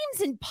 That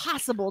seems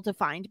impossible to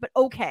find, but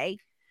okay.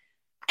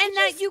 And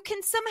that you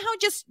can somehow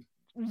just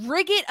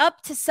rig it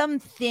up to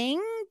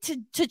something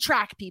to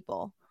track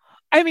people.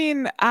 I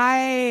mean,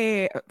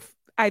 I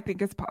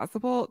think it's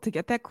possible to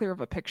get that clear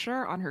of a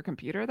picture on her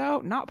computer, though.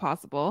 Not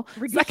possible.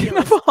 Ridiculous. Second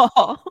of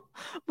all,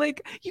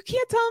 like, you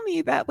can't tell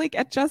me that like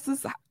at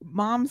Jess's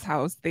mom's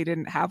house they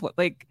didn't have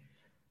like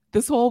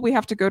this whole we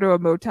have to go to a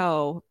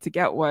motel to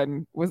get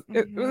one was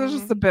it was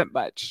just a bit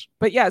much.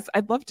 But yes,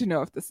 I'd love to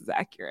know if this is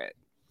accurate.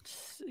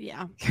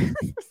 Yeah.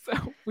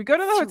 So we go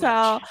to the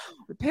hotel.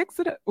 We fix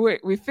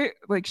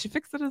it. She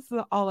fixes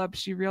it all up.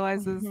 She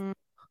realizes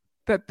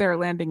that they're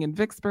landing in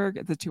Vicksburg.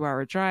 It's a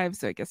 2-hour drive,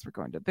 so I guess we're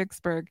going to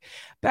Vicksburg.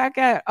 Back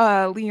at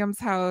Liam's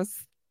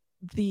house,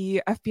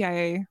 the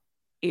FBI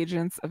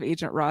agents of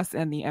Agent Ross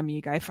and the ME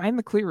guy find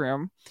the clue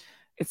room.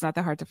 It's not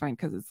that hard to find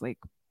because it's like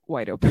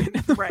wide open in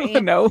the middle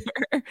of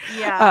nowhere.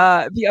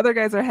 Yeah. The other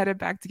guys are headed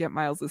back to get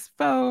Miles's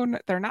phone.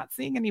 They're not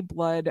seeing any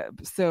blood,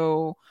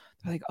 so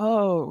they're like,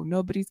 "Oh,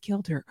 nobody's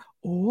killed her,"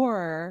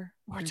 or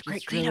it's a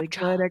great really cleanup good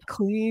job at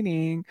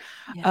cleaning.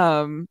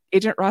 Yeah.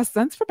 Agent Ross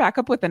sends for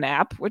backup with an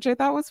app, which I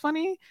thought was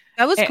funny.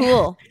 That was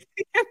cool.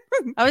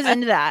 I was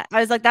into that. I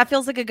was like, that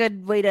feels like a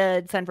good way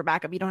to send for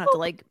backup. You don't have to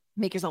like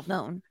make yourself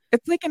known.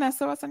 It's like an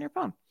SOS on your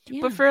phone,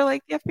 but for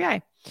like the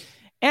FBI.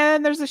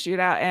 And there's a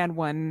shootout, and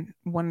one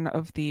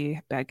of the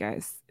bad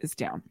guys is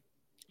down.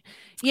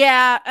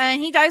 Yeah,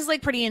 and he dies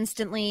like pretty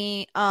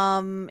instantly.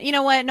 You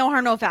know what? No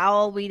harm, no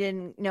foul. We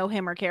didn't know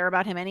him or care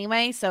about him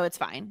anyway, so it's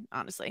fine.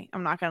 Honestly,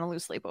 I'm not gonna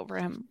lose sleep over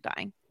him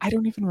dying. I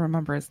don't even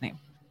remember his name.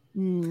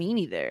 Me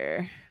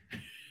neither.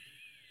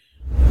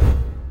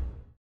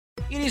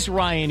 It is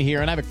Ryan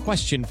here, and I have a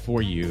question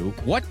for you.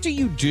 What do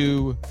you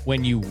do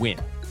when you win?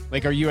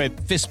 Like, are you a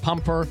fist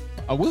pumper,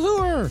 a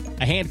woohooer,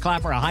 a hand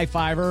clapper, a high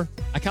fiver?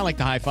 I kind of like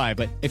the high five,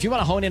 but if you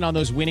want to hone in on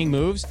those winning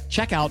moves,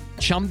 check out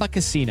Chumba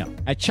Casino.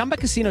 At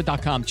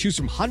ChumbaCasino.com, choose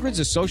from hundreds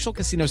of social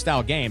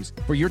casino-style games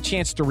for your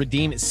chance to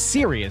redeem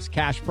serious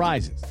cash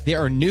prizes. There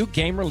are new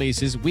game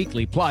releases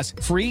weekly, plus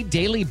free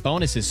daily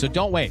bonuses. So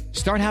don't wait.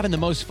 Start having the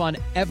most fun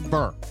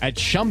ever at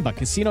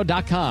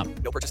ChumbaCasino.com.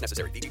 No purchase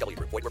necessary. VGW.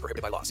 Void where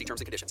prohibited by law. See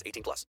terms and conditions.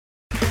 18+.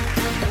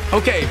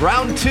 Okay,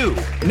 round 2.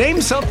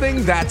 Name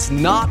something that's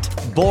not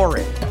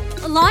boring.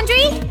 A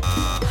laundry?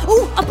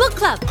 Ooh, a book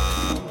club.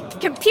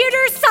 Computer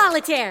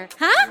solitaire,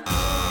 huh?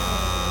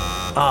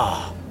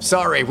 Ah,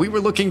 sorry, we were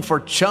looking for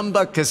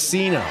Chumba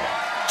Casino.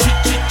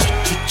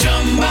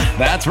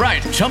 That's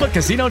right,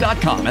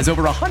 ChumbaCasino.com has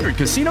over 100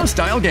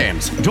 casino-style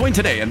games. Join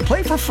today and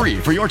play for free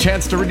for your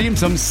chance to redeem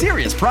some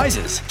serious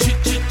prizes.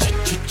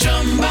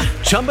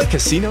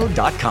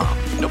 ChumbaCasino.com.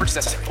 No purchase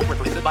necessary. Void where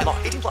prohibited by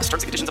law. 18+. Terms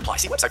and conditions apply.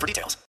 See website for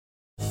details.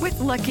 With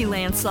Lucky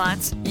Land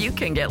Slots, you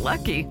can get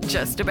lucky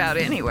just about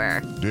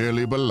anywhere.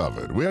 Dearly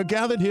beloved, we are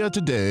gathered here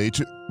today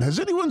to... Has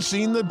anyone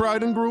seen the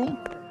bride and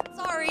groom?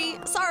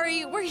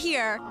 Sorry, we're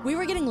here. We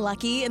were getting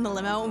lucky in the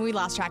limo and we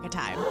lost track of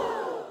time.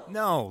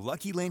 No,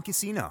 Lucky Land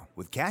Casino,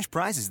 with cash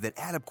prizes that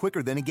add up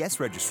quicker than a guest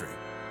registry.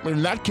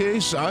 In that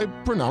case, I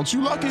pronounce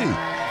you lucky.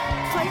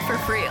 Play for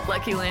free at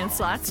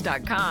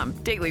LuckyLandSlots.com.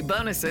 Daily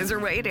bonuses are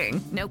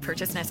waiting. No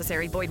purchase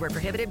necessary. Void where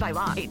prohibited by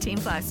law.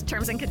 18+.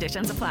 Terms and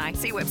conditions apply.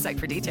 See website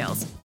for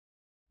details.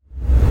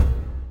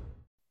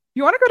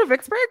 You want to go to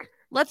Vicksburg?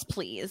 Let's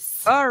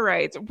please. All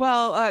right.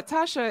 Well,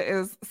 Tasha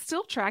is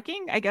still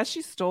tracking. I guess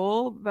she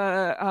stole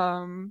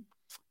the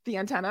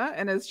antenna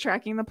and is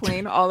tracking the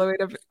plane all the way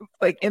to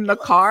like in the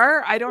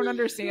car. I don't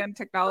understand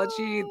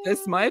technology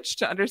this much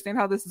to understand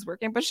how this is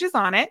working, but she's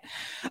on it.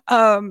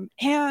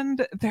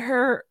 And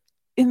they're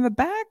in the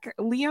back.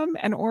 Liam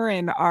and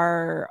Oren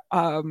are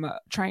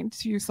trying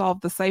to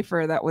solve the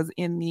cipher that was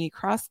in the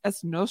Cross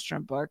S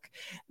Nostrum book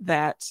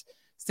that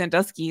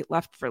Sandusky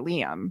left for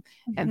Liam.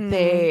 And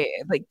they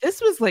like this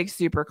was like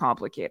super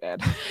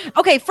complicated.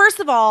 Okay, first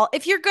of all,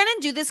 if you're gonna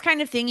do this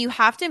kind of thing, you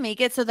have to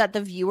make it so that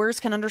the viewers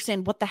can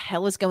understand what the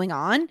hell is going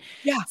on.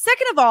 Yeah.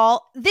 Second of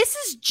all, this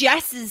is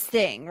Jess's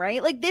thing,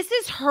 right? Like this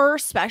is her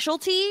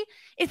specialty.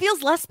 It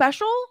feels less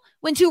special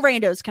when two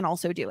randos can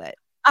also do it.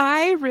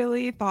 I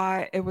really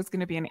thought it was going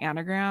to be an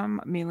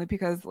anagram, mainly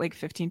because like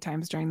 15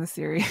 times during the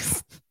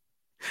series,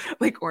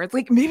 like Oren's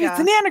like maybe it's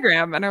an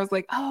anagram, and I was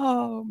like,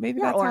 oh, maybe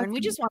that's Oren. We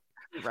just want.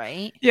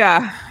 Right.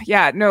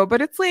 Yeah. No,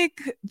 but it's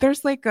like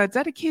there's like a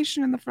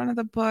dedication in the front of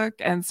the book,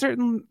 and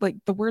certain like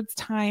the words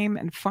time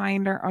and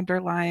find are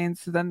underlined.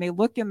 So then they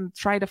look and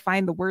try to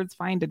find the words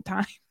find and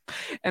time,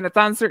 and it's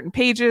on certain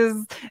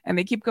pages, and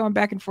they keep going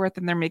back and forth,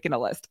 and they're making a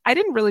list. I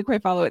didn't really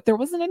quite follow it. There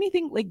wasn't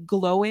anything like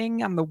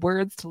glowing on the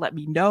words to let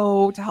me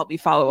know, to help me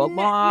follow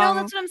along. No,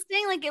 that's what I'm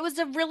saying. Like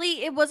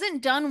it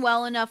wasn't done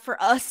well enough for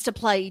us to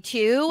play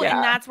too.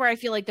 And that's where I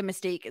feel like the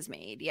mistake is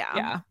made.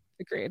 Yeah.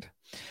 Agreed.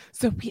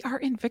 So we are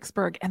in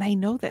Vicksburg, and I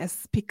know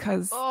this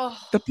because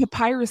the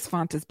papyrus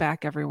font is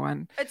back,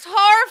 everyone. It's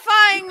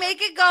horrifying.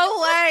 Make it go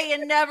away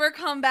and never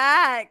come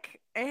back.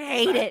 I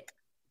hate it.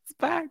 It's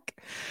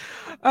back.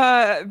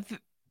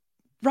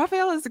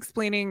 Raphael is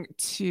explaining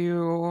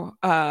to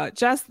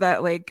Jess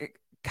that like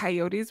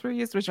coyotes were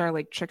used, which are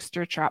like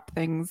trickster trap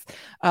things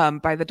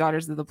by the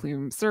Daughters of the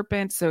Plume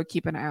Serpent. So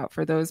keep an eye out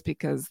for those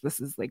because this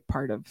is like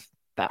part of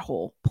that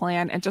whole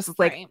plan. And just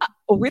like,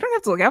 we don't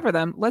have to look out for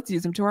them. Let's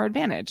use them to our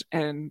advantage.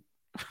 And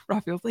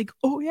Raphael's like,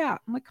 oh yeah.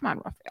 I'm like, come on,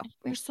 Raphael.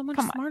 You're so much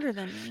Come on. smarter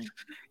than me.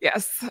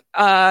 Yes.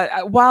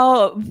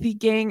 While the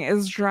gang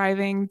is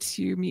driving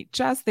to meet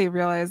Jess, they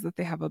realize that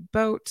they have a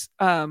boat.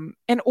 And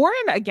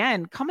Oren,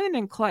 again, coming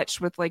in clutch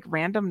with like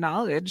random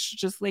knowledge,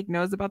 just like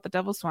knows about the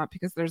Devil Swamp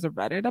because there's a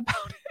Reddit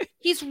about it.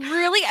 He's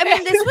really, I mean,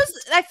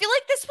 I feel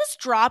like this was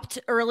dropped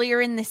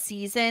earlier in the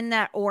season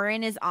that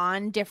Oren is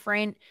on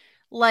different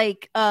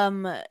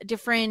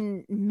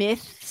different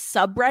myth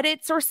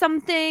subreddits or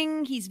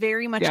something. He's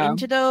very much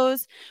into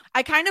those.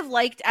 I kind of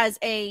liked as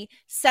a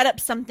set up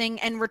something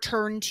and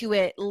return to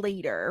it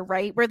later,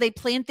 right? Where they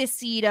plant this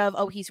seed of,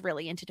 oh, he's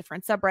really into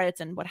different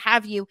subreddits and what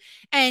have you.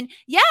 And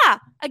yeah,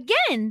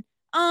 again,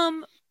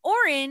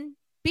 Oren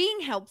being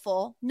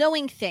helpful,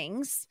 knowing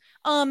things.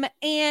 I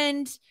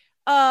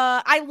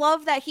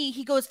love that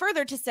he goes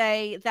further to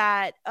say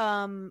that,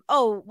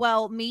 oh,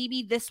 well,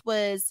 maybe this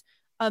was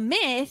a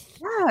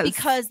myth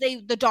because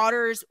the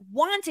daughters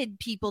wanted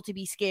people to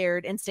be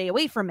scared and stay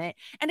away from it.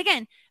 And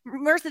again,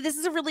 Marissa, this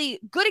is a really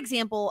good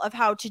example of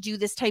how to do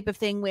this type of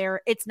thing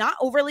where it's not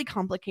overly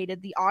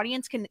complicated. The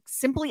audience can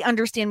simply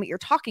understand what you're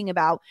talking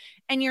about,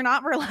 and you're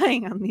not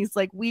relying on these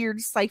like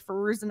weird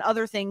ciphers and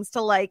other things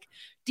to like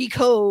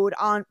decode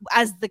on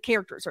as the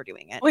characters are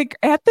doing it. Like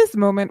at this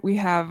moment, we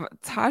have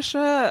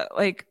Tasha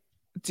like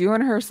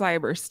doing her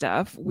cyber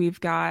stuff.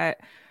 We've got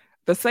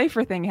the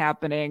cipher thing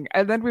happening,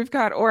 and then we've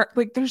got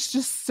like there's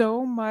just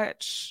so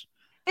much.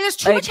 And there's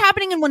too much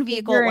happening in one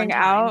vehicle at one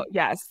time. Out.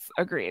 Yes,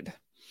 agreed.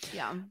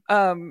 Yeah.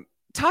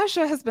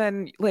 Tasha has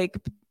been like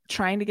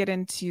trying to get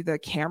into the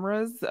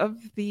cameras of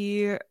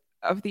the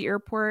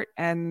airport,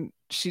 and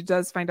she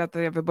does find out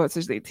they have a boat,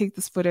 so they take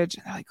this footage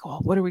and they're like,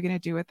 oh, what are we gonna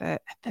do with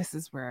it? And this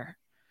is where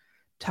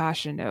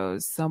Tasha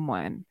knows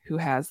someone who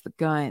has the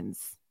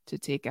guns to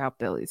take out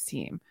Billy's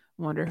team.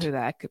 Wonder who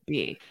that could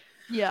be.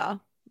 Yeah.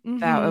 Mm-hmm.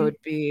 That would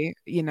be,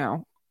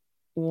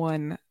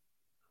 one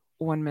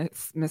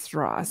Miss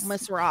Ross.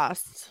 Miss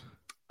Ross.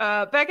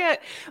 Back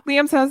at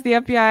Liam's house, the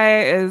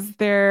FBI is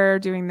there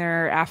doing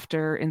their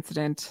after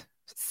incident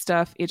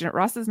stuff. Agent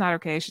Ross is not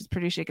okay. She's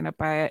pretty shaken up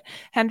by it.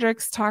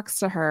 Hendricks talks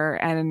to her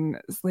and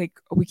is like,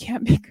 we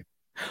can't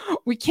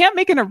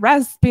make an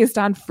arrest based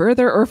on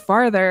further or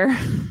farther.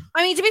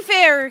 I mean, to be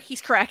fair,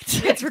 he's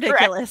correct. It's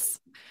ridiculous.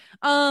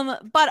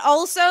 But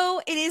also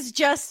it is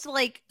just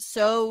like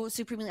so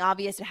supremely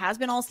obvious. It has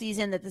been all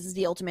season that this is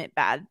the ultimate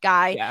bad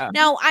guy. Yeah.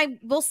 Now, I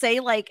will say,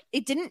 like,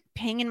 it didn't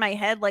ping in my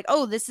head like,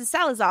 oh, this is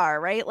Salazar,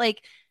 right?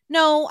 Like,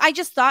 no, I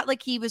just thought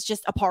like he was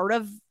just a part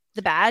of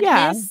the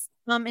badness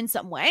in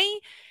some way.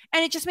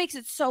 And it just makes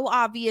it so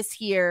obvious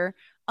here.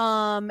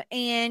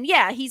 And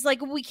yeah, he's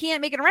like, we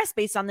can't make an arrest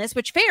based on this,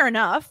 which fair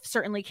enough,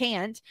 certainly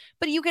can't,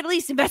 but you could at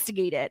least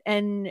investigate it.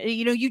 And,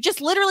 you just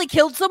literally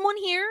killed someone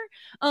here,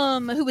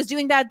 who was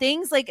doing bad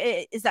things. Like,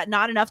 is that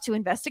not enough to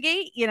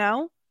investigate?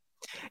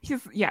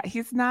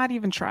 He's not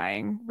even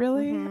trying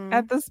really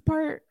at this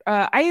part.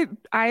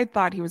 I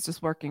thought he was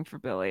just working for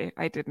Billy.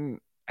 I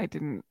didn't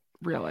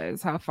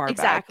realize how far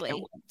back it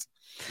went.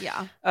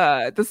 Yeah.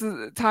 This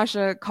is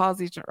Tasha calls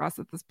Agent Ross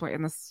at this point,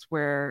 and this is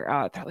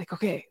where they're like,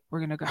 okay, we're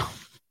gonna go.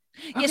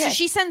 Yeah, so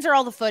she sends her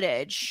all the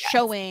footage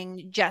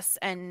showing Jess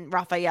and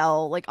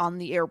Raphael like on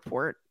the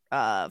airport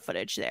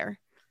footage there.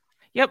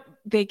 Yep.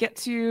 They get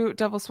to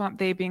Devil Swamp,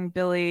 they being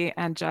Billy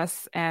and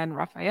Jess and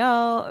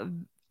Raphael.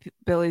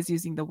 Billy's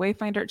using the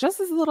Wayfinder. Jess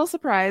is a little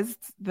surprised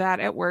that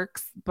it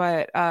works,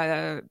 but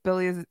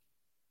Billy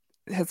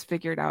has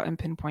figured out and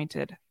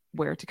pinpointed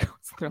where to go.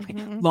 So they're like,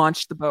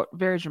 launch the boat.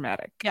 Very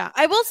dramatic. Yeah.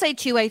 I will say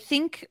too, I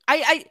think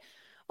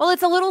well,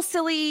 it's a little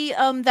silly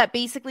that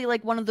basically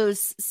like one of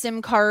those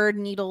SIM card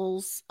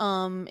needles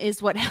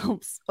is what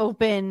helps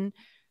open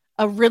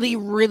a really,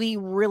 really,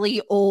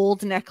 really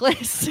old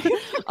necklace.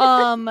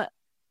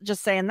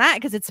 Just saying that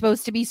because it's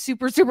supposed to be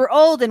super, super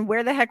old. And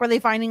where the heck were they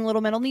finding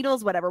little metal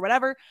needles?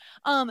 Whatever.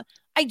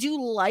 I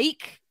do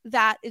like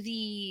that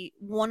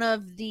one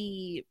of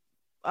the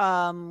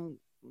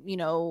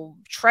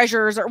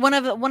treasures or one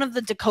of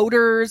the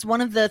decoders, one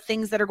of the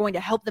things that are going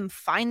to help them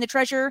find the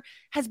treasure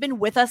has been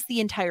with us the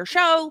entire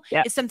show.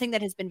 It's something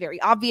that has been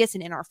very obvious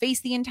and in our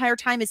face the entire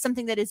time. Is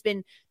something that has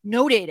been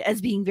noted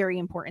as being very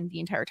important the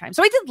entire time.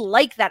 So I did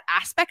like that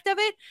aspect of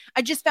it.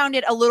 I just found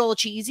it a little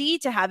cheesy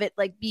to have it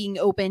like being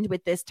opened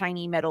with this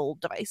tiny metal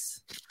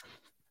device.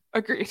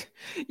 Agreed.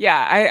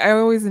 Yeah, I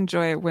always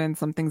enjoy it when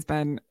something's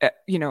been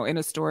in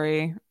a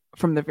story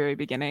from the very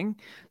beginning.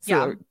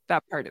 So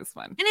that part is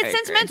fun. And it's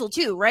sentimental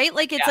too, right?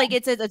 Like it's like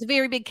it's a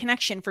very big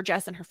connection for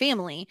Jess and her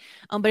family.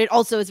 But it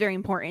also is very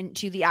important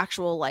to the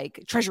actual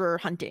like treasure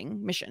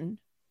hunting mission.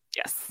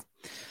 Yes.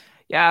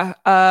 Yeah.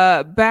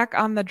 Back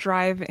on the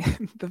drive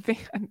in the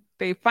van,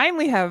 they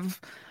finally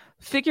have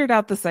figured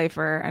out the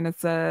cipher, and it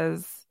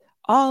says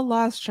all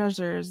lost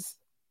treasures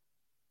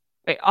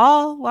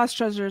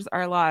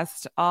are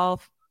lost.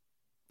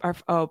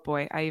 Oh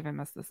boy, I even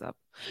messed this up.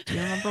 Do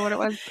you remember what it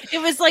was? It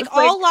was like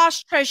all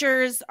lost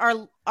treasures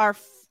are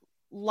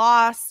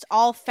lost.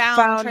 All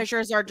found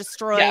treasures are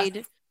destroyed.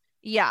 Yes.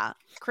 Yeah.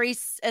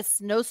 Crace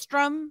es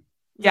nostrum.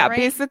 Yeah, right?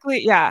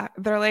 basically, yeah.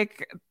 They're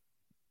like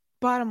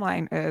bottom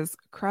line is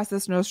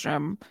Crassus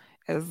Nostrum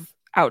is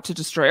out to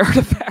destroy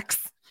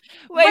artifacts.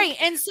 Like, right.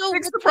 And so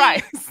big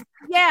surprise.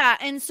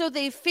 And so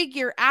they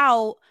figure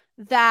out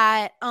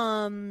that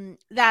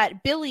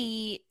that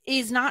Billy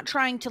is not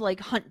trying to like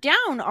hunt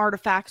down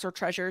artifacts or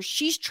treasures.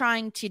 She's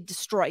trying to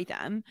destroy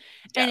them.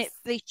 Yes.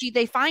 And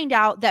they find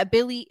out that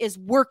Billy is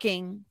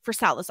working for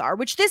Salazar,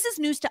 which this is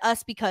news to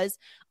us because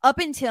up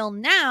until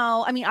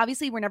now, I mean,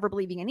 obviously we're never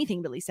believing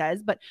anything Billy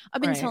says, but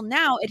up until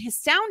now, it has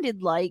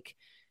sounded like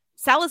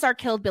Salazar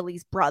killed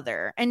Billy's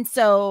brother. And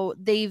so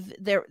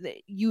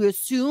you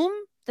assume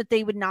that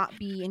they would not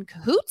be in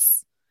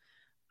cahoots.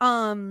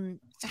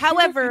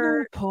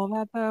 However, pull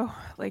that though,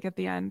 like at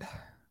the end.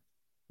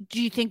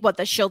 Do you think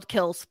the shield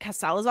kills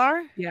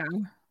Salazar? Yeah,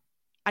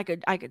 I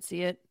could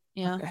see it.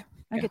 Yeah, okay.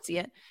 I could see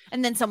it.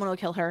 And then someone will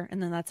kill her,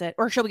 and then that's it.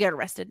 Or she'll get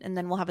arrested, and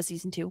then we'll have a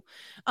season 2.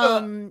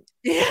 But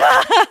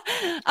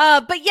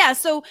yeah,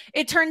 so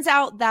it turns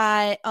out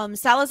that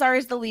Salazar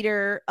is the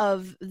leader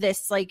of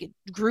this like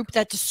group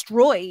that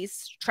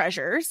destroys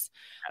treasures.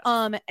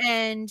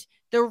 And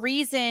the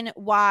reason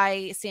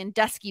why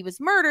Sandusky was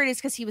murdered is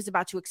because he was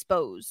about to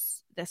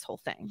expose this whole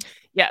thing.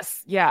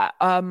 Yes. Yeah.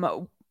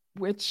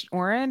 Which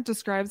Oren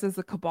describes as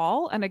a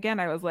cabal. And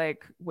again, I was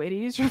like, way to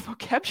use your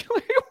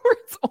vocabulary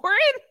words, Oren.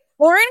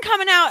 Oren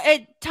coming out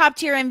at top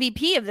tier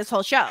MVP of this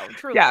whole show.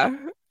 Truly. Yeah,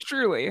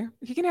 truly.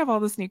 He can have all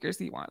the sneakers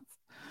he wants.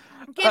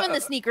 Give him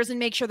the sneakers and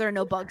make sure there are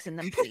no bugs in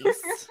them, please.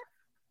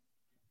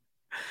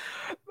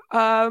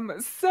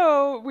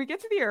 So we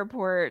get to the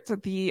airport.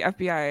 The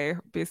FBI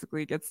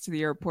basically gets to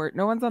the airport.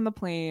 No one's on the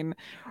plane.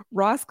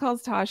 Ross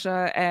calls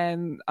Tasha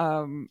and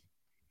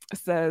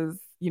says,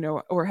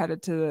 we're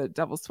headed to the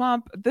Devil's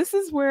Swamp. This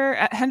is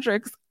where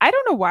Hendrix, I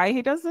don't know why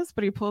he does this,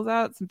 but he pulls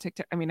out some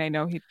TikTok. I mean, I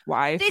know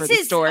why for the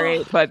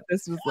story, but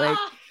this was like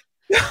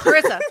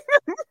Marissa,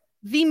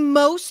 the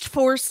most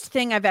forced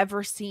thing I've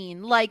ever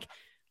seen. Like,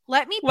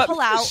 let me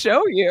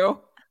show you.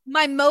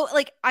 I'm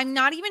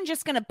not even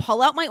just gonna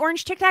pull out my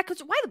orange Tic Tac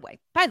because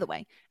by the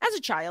way, as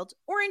a child,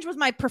 orange was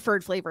my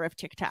preferred flavor of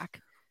Tic Tac.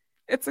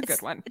 It's a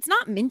good one. It's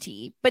not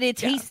minty, but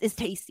it is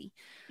tasty.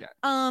 Yeah.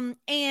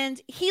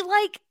 And he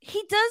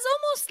does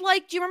almost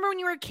like, do you remember when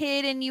you were a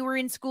kid and you were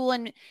in school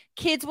and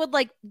kids would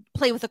like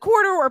play with a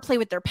quarter or play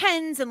with their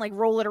pens and like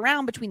roll it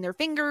around between their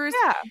fingers?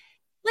 Yeah.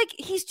 Like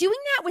he's doing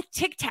that with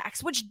Tic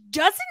Tacs, which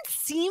doesn't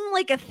seem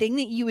like a thing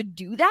that you would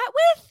do that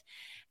with.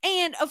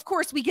 And of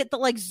course, we get the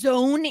like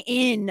zone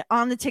in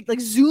on the Tic, like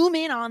zoom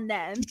in on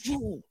them.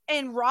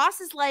 And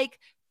Ross is like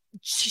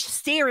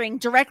staring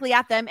directly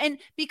at them. And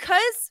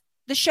because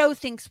the show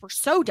thinks we're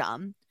so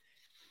dumb,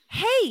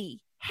 hey,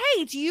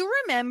 do you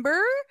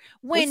remember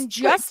when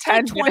just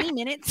like 20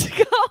 minutes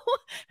ago,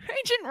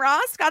 Agent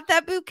Ross got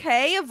that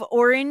bouquet of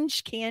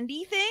orange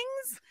candy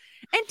things?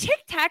 And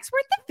Tic Tacs were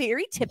at the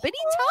very tippity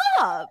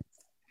top.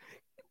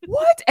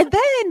 What? And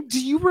then,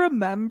 do you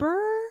remember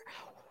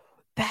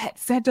that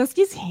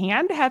Sandusky's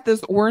hand had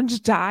this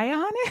orange dye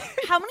on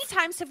it? How many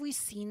times have we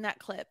seen that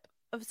clip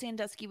of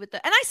Sandusky with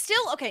the... And I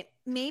still... Okay,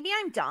 maybe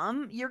I'm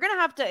dumb. You're going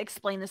to have to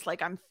explain this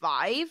like I'm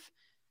 5.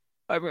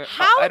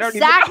 How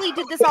exactly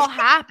did this all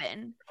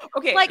happen?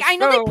 Okay, like I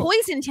know they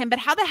poisoned him, but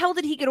how the hell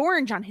did he get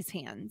orange on his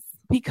hands?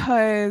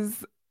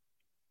 Because...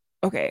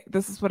 Okay,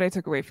 this is what I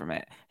took away from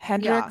it.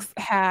 Hendrix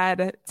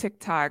had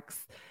TikToks.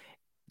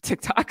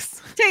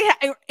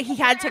 He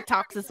had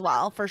TikToks as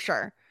well, for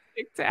sure.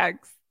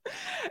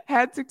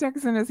 Had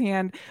TikToks in his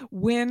hand.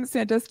 When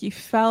Sandusky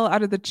fell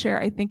out of the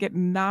chair, I think it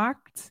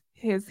knocked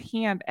his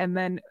hand, and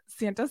then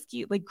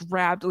Sandusky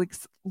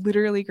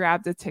literally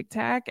grabbed a Tic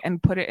Tac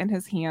and put it in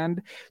his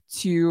hand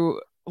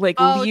to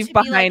leave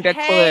behind a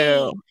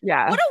clue.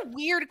 Yeah. What a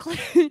weird clue.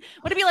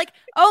 Would it be like,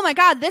 oh my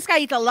God, this guy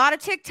eats a lot of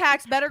Tic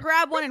Tacs. Better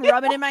grab one and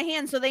rub it in my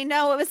hand so they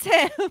know it was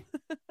him.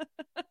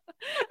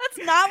 That's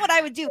not what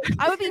I would do.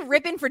 I would be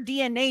ripping for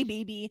DNA,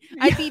 baby.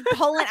 I'd be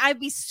pulling, I'd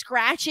be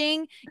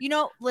scratching.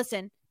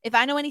 Listen, if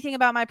I know anything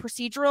about my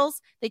procedurals,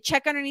 they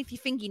check underneath your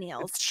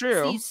fingernails. It's true.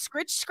 So you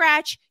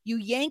scratch, you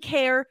yank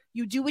hair,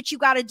 you do what you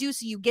got to do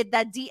so you get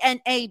that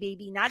DNA,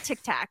 baby, not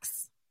Tic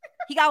Tacs.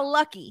 He got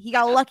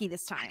lucky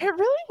this time. I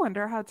really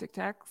wonder how Tic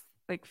Tacs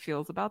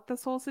feels about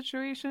this whole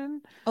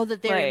situation. Oh,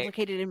 that they're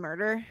implicated in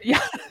murder?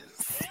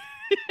 Yes.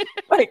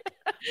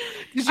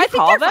 Did you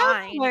call them?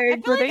 Fine. I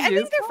think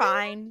they're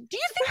fine. Do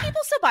you think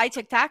people still buy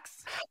Tic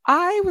Tacs?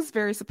 I was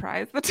very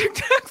surprised that Tic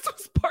Tacs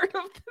was part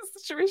of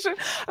this situation.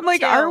 I'm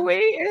like, are we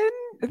in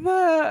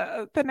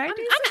the 90s? I'm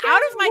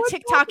out of my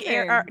TikTok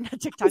era. Not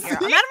TikTok era.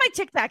 I'm out of my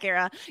TikTok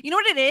era. You know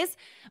what it is?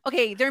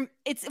 Okay,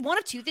 it's one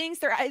of two things.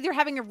 They're either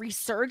having a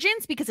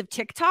resurgence because of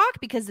TikTok,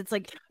 because it's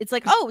like,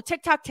 oh,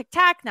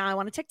 TikTok, now I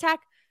want a TikTok.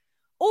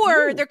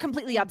 Or they're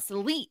completely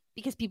obsolete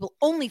because people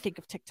only think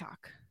of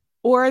TikTok.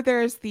 Or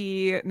there's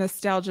the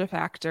nostalgia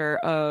factor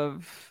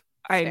of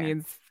I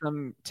need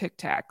some Tic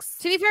Tacs.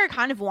 To be fair, I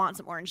kind of want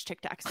some orange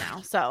Tic Tacs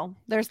now. So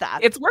there's that.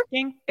 It's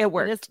working. It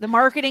works. The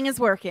marketing is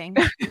working.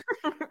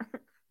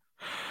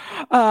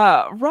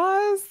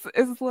 Roz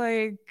is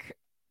like,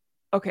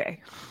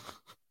 okay,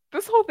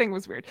 this whole thing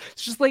was weird.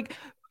 It's just like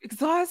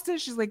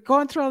exhausted. She's like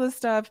going through all this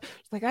stuff.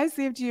 She's like, I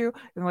saved you.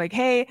 And like,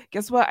 hey,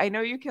 guess what? I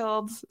know you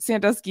killed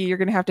Sandusky. You're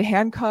gonna have to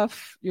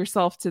handcuff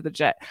yourself to the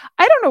jet.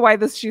 I don't know why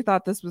she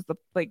thought this was the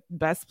like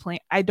best plan.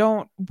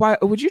 Why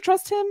would you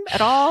trust him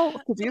at all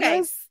to do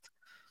this?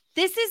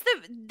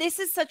 This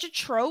is such a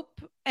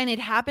trope, and it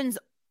happens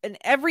in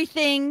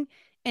everything,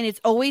 and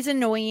it's always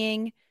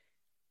annoying.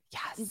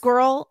 Yes.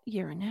 Girl,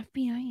 you're an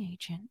FBI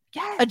agent.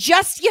 Yes.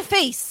 Adjust your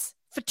face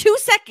for 2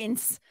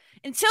 seconds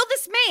until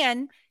this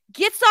man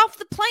gets off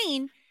the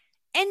plane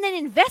and then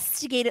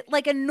investigate it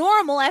like a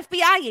normal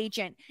FBI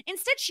agent.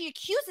 Instead, she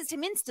accuses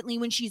him instantly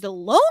when she's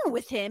alone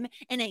with him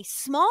in a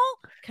small,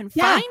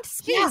 confined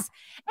space. Yeah.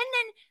 And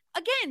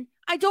then, again,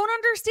 I don't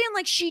understand.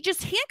 Like, she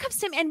just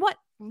handcuffs him and what?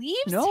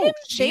 Leaves him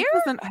she there?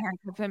 Doesn't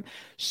handcuff him.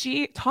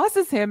 She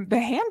tosses him the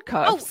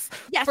handcuffs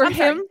for I'm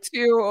him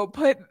sorry. to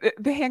put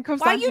the handcuffs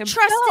why on you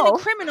himself. trusting a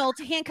criminal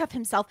to handcuff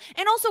himself?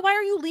 And also, why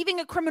are you leaving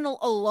a criminal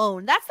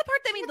alone? That's the part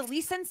that made the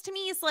least sense to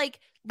me, is like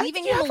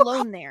leaving him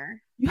alone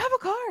there. You have a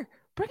car.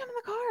 Bring him in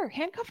the car.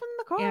 Handcuff him in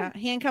the car. Yeah,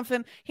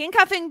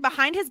 handcuff him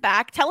behind his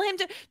back. Tell him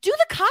to do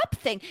the cop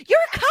thing. You're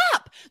a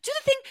cop. Do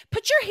the thing.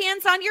 Put your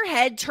hands on your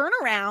head, turn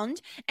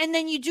around, and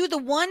then you do the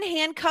one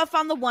handcuff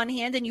on the one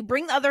hand and you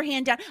bring the other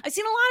hand down. I've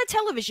seen a lot of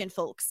television,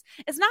 folks.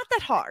 It's not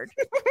that hard.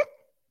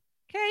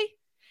 Okay.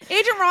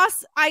 Agent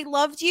Ross, I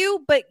loved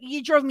you, but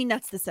you drove me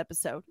nuts this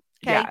episode.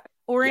 Okay. Yeah.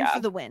 Orin for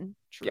the win.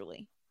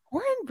 Truly. Yeah.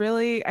 Orin,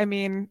 really? I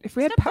mean, if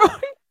we had power,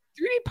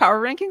 do we need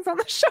power rankings on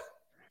the show?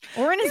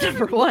 Orin is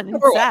number one.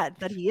 It's sad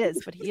that he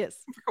is, but he is.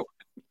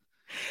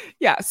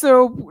 Yeah.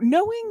 So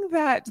knowing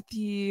that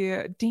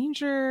the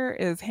danger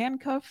is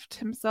handcuffed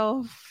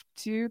himself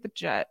to the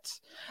jet,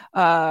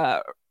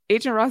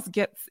 Agent Ross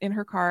gets in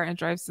her car and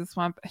drives to the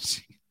swamp.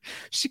 And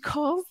she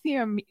calls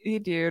the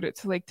dude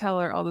to like tell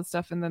her all this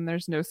stuff, and then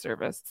there's no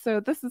service. So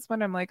this is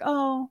when I'm like,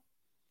 oh,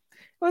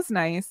 it was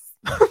nice.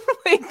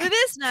 It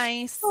is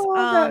nice.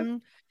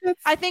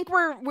 I think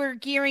we're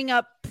gearing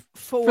up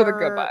for the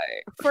goodbye,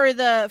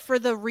 for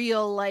the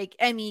real like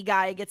Emmy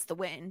guy gets the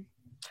win.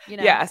 You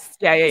know? Yes.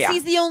 Yeah.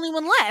 He's the only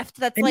one left.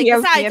 That's and like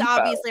besides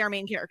obviously our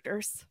main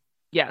characters.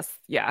 Yes.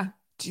 Yeah.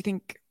 Do you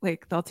think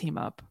like they'll team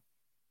up?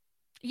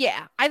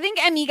 Yeah, I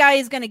think Emmy guy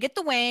is gonna get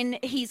the win.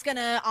 He's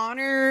gonna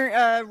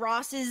honor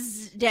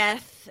Ross's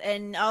death,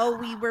 and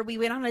we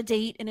went on a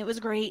date and it was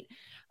great.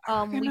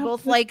 We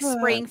both like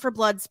spraying for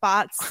blood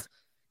spots.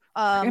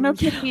 I'm gonna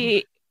put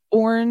the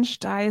orange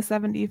dye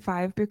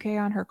 75 bouquet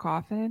on her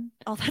coffin.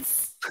 Oh,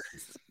 that's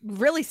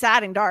really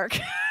sad and dark.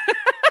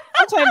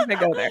 Sometimes they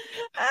go there.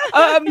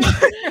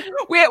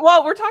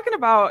 We're talking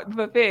about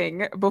the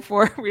thing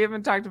before we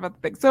haven't talked about the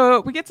thing.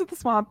 So we get to the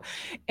swamp,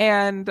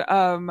 and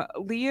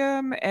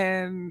Liam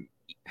and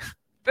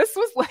this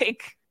was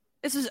OTT.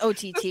 This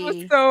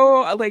was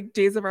so like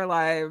Days of Our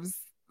Lives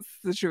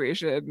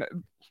situation.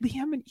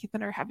 Liam and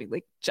Ethan are having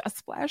like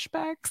just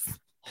flashbacks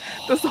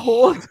this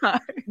whole time.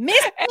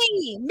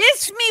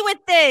 Miss me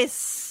with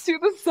this. To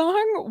the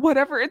song,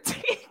 Whatever It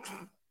Takes.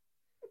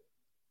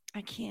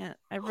 I can't.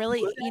 I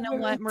really, you know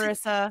what,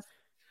 Marissa?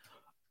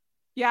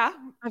 Yeah.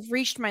 I've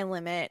reached my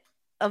limit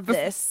of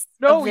this.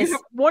 No, you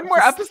have one more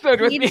episode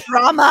with me.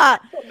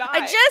 Drama. I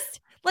just,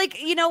 like,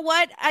 you know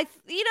what?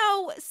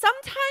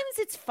 Sometimes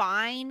it's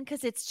fine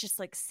because it's just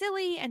like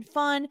silly and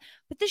fun.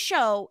 But the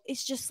show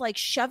is just like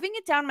shoving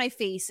it down my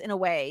face in a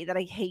way that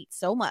I hate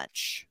so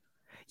much.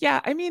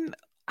 Yeah. I mean,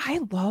 I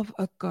love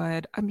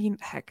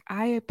heck,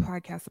 I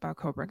podcast about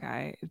Cobra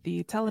Kai,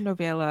 the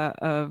telenovela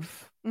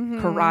of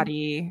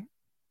karate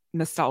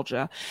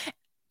nostalgia.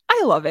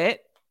 I love it.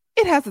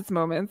 It has its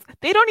moments.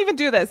 They don't even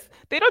do this.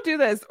 They don't do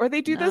this, or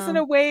they do this in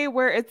a way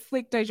where it's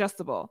like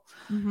digestible.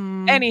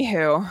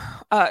 Anywho,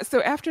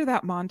 so after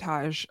that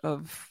montage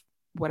of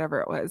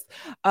whatever it was,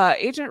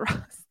 Agent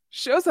Ross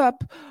shows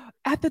up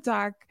at the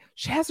dock.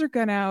 She has her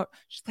gun out.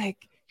 She's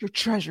like, your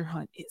treasure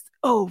hunt is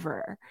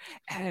over.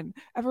 And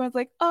everyone's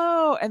like,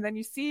 oh, and then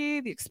you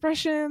see the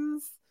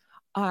expressions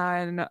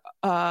on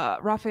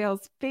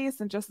Raphael's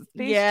face and Justice's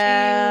face.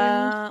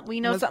 Yeah, change. we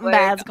know something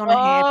bad's gonna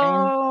happen.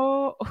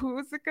 Oh,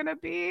 who's it gonna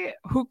be?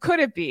 Who could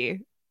it be?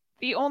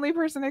 The only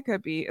person it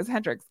could be is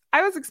Hendrix.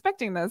 I was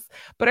expecting this,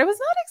 but I was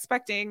not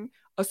expecting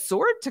a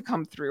sword to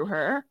come through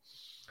her.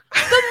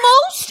 The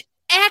most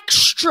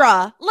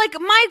extra, like,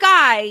 my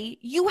guy,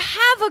 you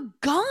have a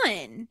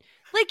gun.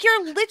 Like,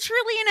 you're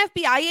literally an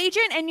FBI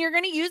agent and you're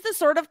going to use the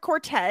sword of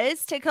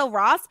Cortez to kill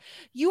Ross.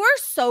 You are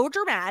so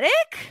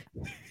dramatic.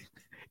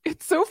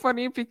 It's so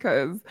funny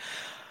because,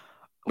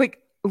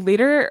 like,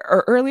 later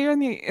or earlier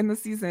in the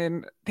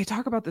season, they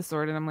talk about the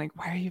sword and I'm like,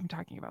 why are you even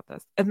talking about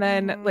this? And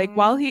then like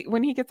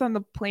when he gets on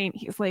the plane,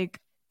 he's like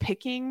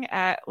picking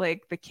at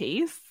like the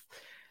case.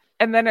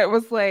 And then it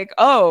was like,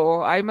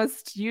 oh, I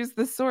must use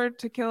the sword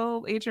to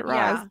kill Agent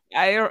Ross.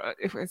 Yeah.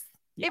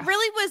 It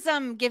really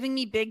was giving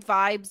me big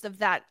vibes of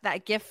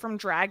that gif from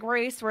Drag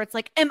Race where it's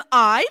like, am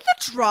I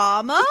the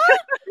drama?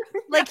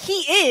 Like, he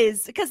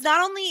is, because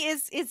not only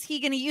is he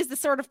going to use the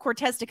sword of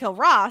Cortez to kill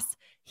Ross,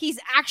 he's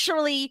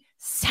actually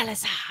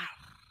Salazar.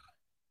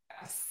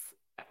 Yes.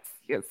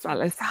 Yes,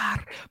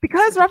 Salazar.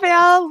 Because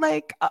Raphael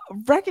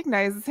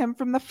recognizes him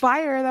from the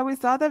fire that we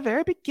saw at the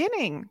very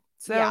beginning.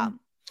 So yeah.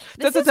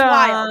 This is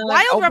wild.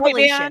 Wild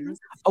revelations.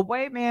 A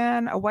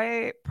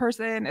white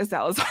person is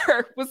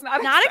Salazar. Was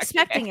not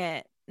expecting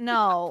it.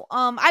 No.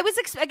 I was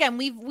again,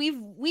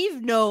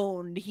 we've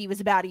known he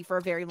was a baddie for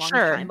a very long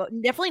time, but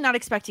definitely not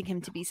expecting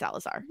him to be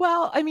Salazar.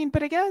 Well, I mean,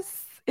 but I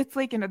guess it's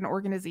like in an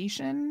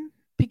organization,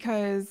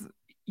 because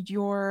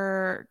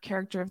your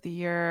character of the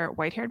year,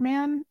 white-haired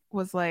man,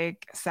 was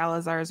like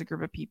Salazar as a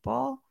group of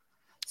people.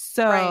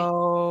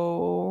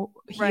 So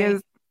he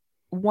is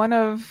one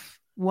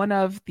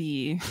of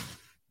the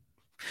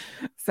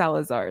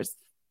Salazars.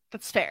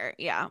 That's fair.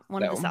 Yeah.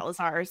 One of the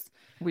Salazars.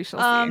 We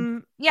shall see.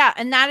 Yeah,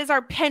 and that is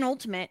our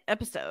penultimate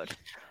episode.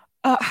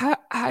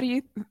 How do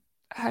you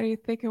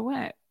think it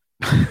went?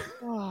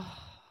 I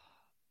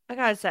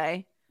gotta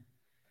say,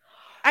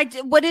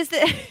 what is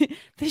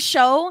the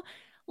show?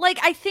 Like,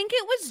 I think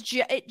it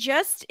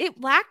was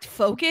it lacked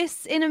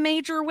focus in a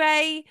major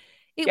way.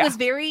 It was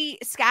very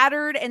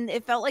scattered, and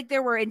it felt like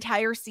there were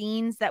entire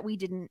scenes that we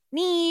didn't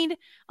need.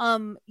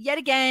 Yet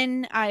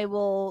again, I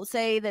will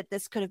say that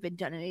this could have been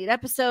done in 8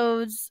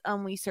 episodes.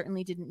 We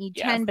certainly didn't need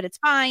 10, but it's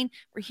fine.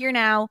 We're here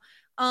now.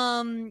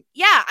 I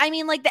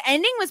mean, like, the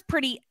ending was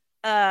pretty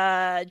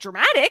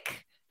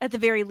dramatic at the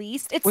very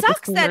least. It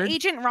sucks that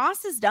Agent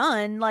Ross is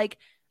done. Like,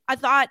 I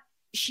thought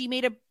she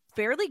made a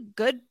fairly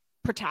good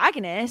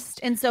protagonist,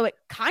 and so it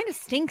kind of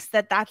stinks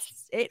that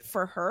that's it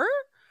for her.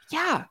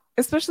 Yeah,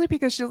 especially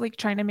because she's like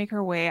trying to make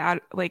her way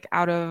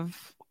out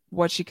of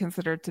what she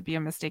considered to be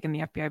a mistake in the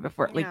FBI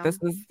before. Like, this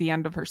is the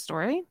end of her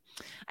story.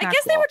 I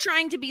guess they were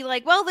trying to be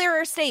like, well, there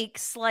are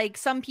stakes. Like,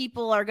 some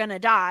people are gonna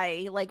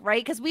die, like,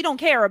 right? Because we don't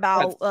care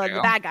about the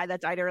bad guy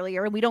that died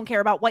earlier, and we don't care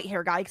about white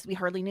hair guy because we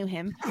hardly knew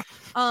him.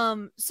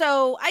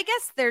 So I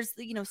guess there's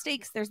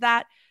stakes. There's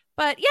that.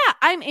 But yeah,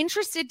 I'm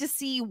interested to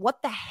see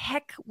what the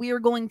heck we are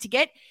going to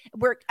get.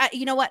 We're,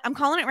 you know what? I'm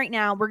calling it right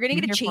now. We're going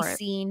to get a chase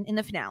scene in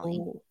the finale.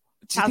 Ooh.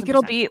 Do you think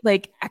it'll be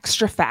like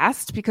extra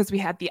fast because we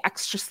had the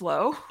extra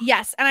slow?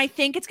 Yes, and I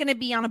think it's going to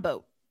be on a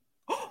boat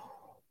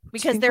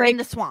because they're in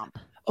the swamp.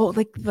 Oh,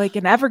 like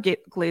an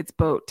Everglades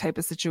boat type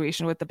of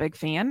situation with the big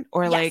fan,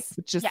 or like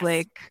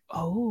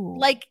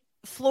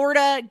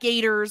Florida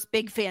Gators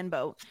big fan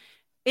boat.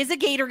 Is a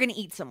gator going to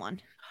eat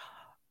someone?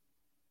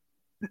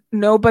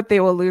 No, but they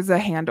will lose a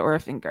hand or a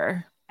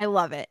finger. I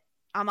love it.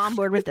 I'm on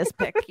board with this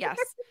pick. Yes.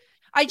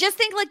 I just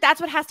think like that's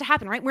what has to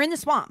happen, right? We're in the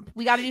swamp.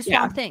 We got to do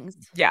swamp things.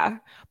 Yeah.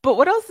 But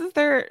what else is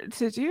there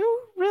to do,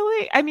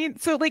 really? I mean,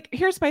 so like,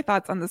 here's my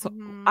thoughts on this.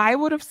 I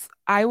would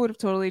have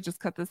totally just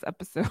cut this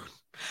episode.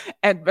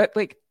 But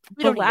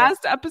the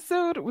last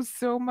episode was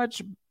so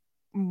much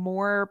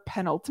more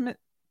penultimate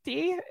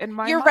in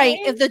my mind.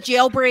 Right. The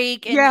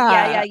jailbreak. And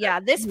yeah.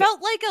 This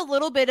felt like a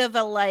little bit of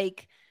a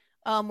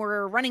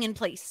we're running in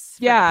place.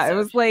 Yeah. It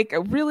was like,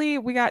 really,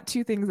 we got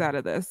 2 things out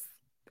of this.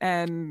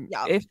 And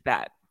if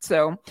that.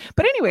 So,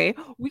 but anyway,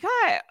 we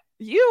got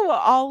you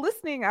all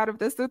listening out of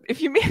this. If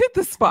you made it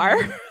this far,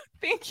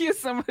 thank you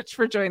so much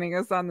for joining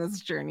us on this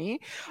journey.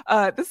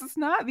 This is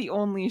not the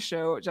only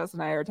show Jess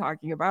and I are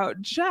talking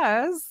about.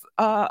 Jess,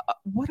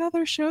 what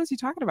other shows are you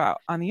talking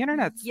about on the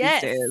internet these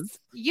days?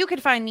 You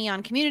could find me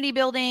on Community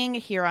Building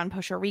here on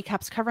Pusher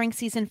Recaps covering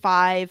season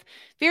 5.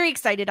 Very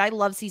excited. I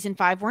love season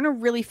 5. We're in a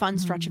really fun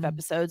stretch of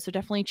episodes, so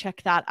definitely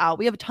check that out.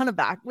 We have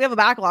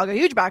a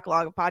huge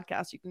backlog of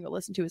podcasts you can go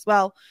listen to as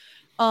well.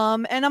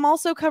 And I'm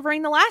also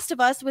covering The Last of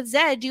Us with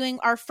Zed, doing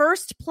our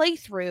first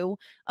playthrough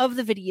of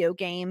the video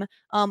game,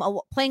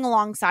 playing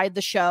alongside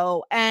the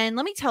show. And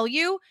let me tell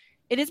you,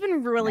 it has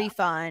been really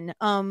fun.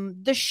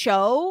 The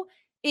show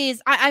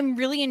is, I'm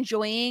really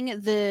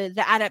enjoying the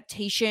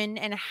adaptation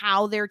and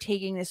how they're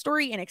taking the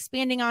story and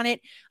expanding on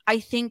it. I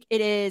think it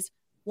is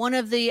one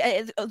of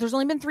the, there's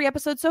only been 3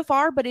 episodes so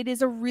far, but it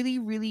is a really,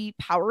 really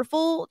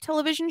powerful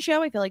television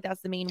show. I feel like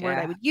that's the main word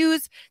I would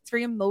use. It's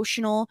very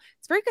emotional.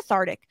 It's very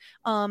cathartic.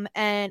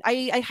 And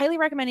I highly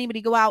recommend anybody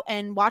go out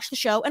and watch the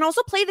show and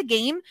also play the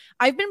game.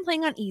 I've been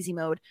playing on easy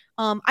mode.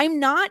 I'm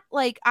not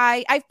like,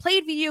 I've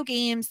played video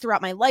games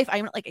throughout my life.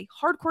 I'm not like a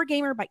hardcore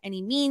gamer by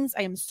any means.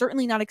 I am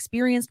certainly not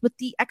experienced with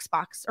the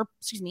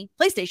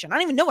PlayStation. I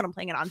don't even know what I'm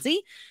playing it on.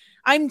 See?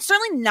 I'm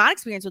certainly not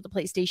experienced with the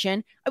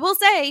PlayStation. I will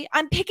say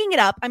I'm picking it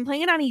up. I'm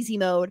playing it on easy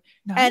mode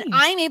and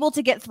I'm able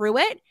to get through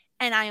it,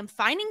 and I am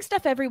finding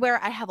stuff everywhere.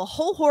 I have a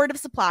whole hoard of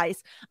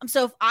supplies.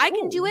 So if I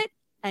can do it,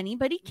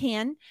 anybody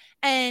can.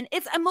 And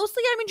I'm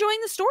enjoying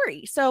the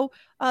story. So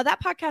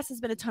that podcast has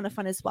been a ton of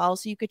fun as well.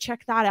 So you could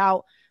check that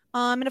out.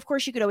 And of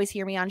course, you could always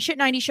hear me on Shit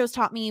 90 Shows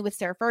Taught Me with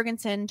Sarah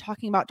Ferguson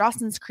talking about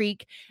Dawson's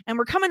Creek. And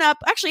we're coming up.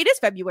 Actually, it is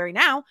February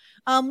now.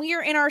 We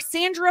are in our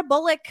Sandra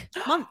Bullock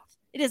month.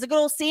 It is a good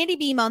old Sandy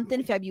B month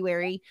in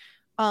February.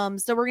 So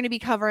we're going to be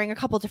covering a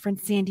couple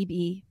different Sandy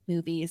B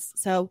movies.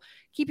 So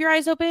keep your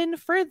eyes open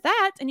for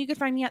that. And you can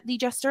find me at the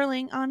Jess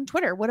Sterling on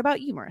Twitter. What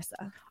about you,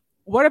 Marissa?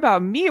 What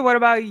about me? What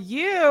about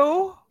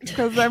you?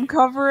 Because I'm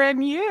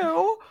covering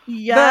you.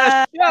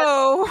 Yeah. The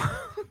show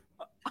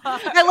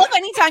I love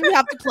anytime you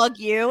have to plug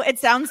you. It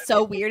sounds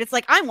so weird. It's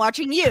like, I'm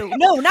watching you.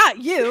 No, not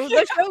you.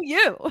 The show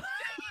you.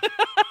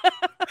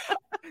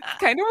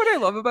 Kind of what I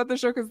love about the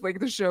show, because like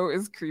the show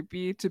is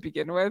creepy to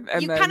begin with,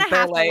 and you then kind of they're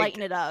have like, to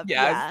lighten it up.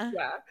 yeah.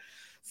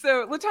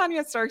 So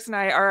Latanya Starks and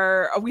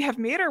I we have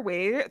made our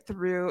way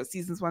through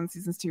seasons 1,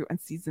 seasons 2,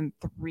 and season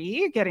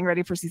 3, getting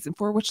ready for season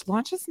 4, which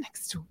launches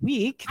next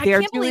week. I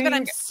can't believe it.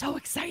 I'm so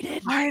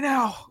excited. I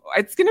know.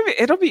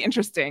 It'll be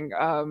interesting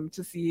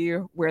to see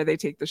where they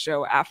take the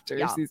show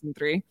after season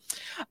 3.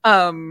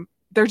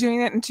 They're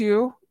doing it in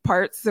 2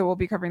 parts, so we'll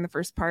be covering the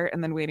first part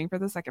and then waiting for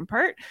the second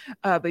part.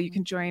 But you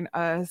can join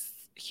us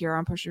here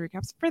on Poster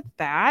Recaps for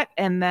that.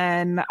 And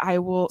then I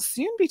will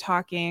soon be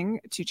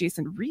talking to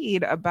Jason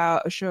Reed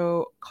about a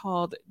show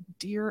called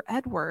Dear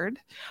Edward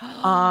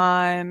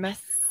on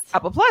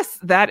Apple Plus.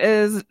 That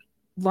is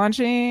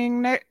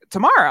launching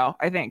tomorrow,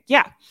 I think.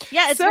 Yeah,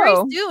 it's very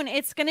soon.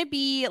 It's gonna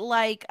be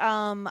like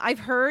I've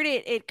heard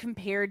it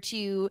compared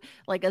to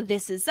like a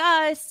This Is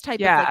Us type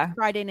of like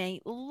Friday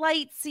Night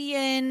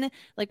Lights-ian,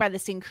 like by the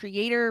same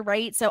creator,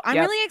 right? So I'm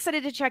really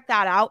excited to check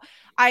that out.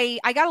 I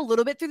got a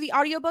little bit through the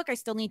audiobook. I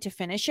still need to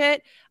finish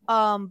it,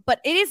 but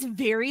it is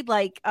very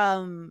like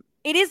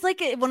it is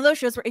like one of those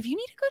shows where if you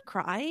need a good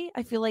cry,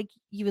 I feel like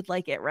you would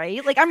like it,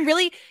 right? Like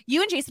you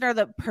and Jason are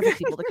the perfect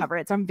people to cover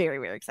it. So I'm very,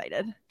 very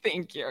excited.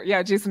 Thank you.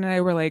 Yeah, Jason and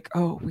I were like,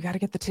 oh, we got to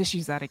get the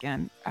tissues out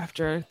again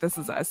after This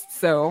Is Us.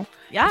 So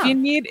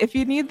if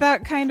you need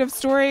that kind of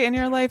story in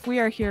your life, we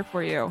are here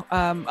for you.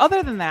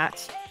 Other than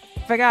that,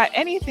 if I got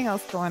anything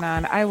else going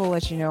on, I will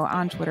let you know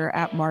on Twitter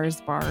at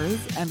MarsBars,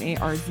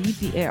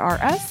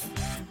 MarzBars.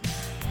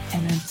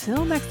 And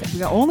until next time, we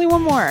got only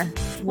one more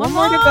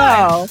to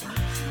go.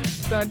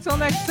 So until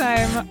next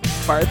time,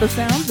 bar the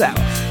sounds out.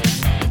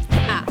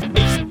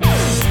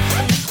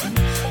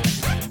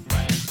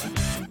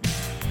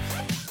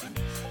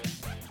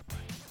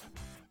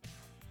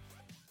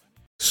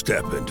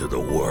 Step into the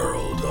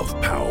world of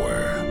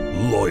power,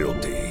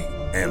 loyalty,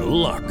 and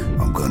luck.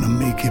 I'm gonna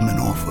make him an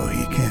offer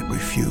he can't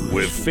refuse.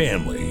 With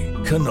family,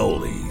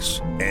 cannolis,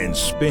 and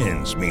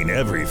spins mean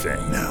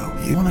everything. Now,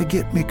 you wanna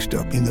get mixed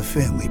up in the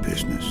family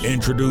business.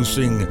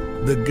 Introducing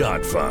The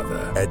Godfather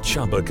at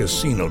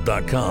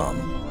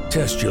ChumbaCasino.com.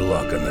 Test your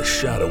luck in the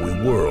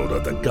shadowy world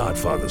of The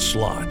Godfather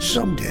slot.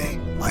 Someday,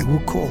 I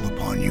will call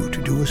upon you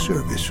to do a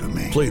service for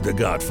me. Play The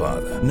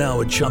Godfather,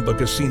 now at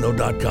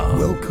ChumbaCasino.com.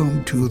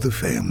 Welcome to the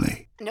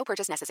family. No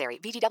purchase necessary.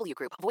 VGW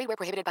Group. Void where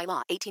prohibited by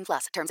law.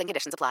 18+. Terms and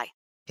conditions apply.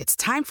 It's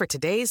time for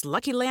today's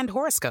Lucky Land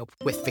horoscope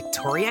with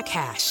Victoria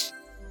Cash.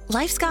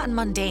 Life's gotten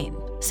mundane,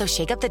 so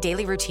shake up the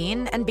daily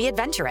routine and be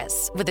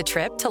adventurous with a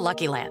trip to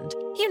Lucky Land.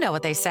 You know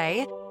what they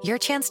say. Your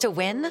chance to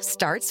win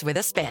starts with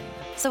a spin.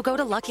 So go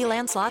to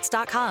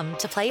LuckyLandSlots.com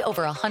to play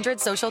over 100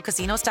 social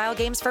casino-style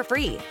games for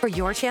free for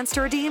your chance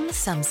to redeem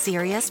some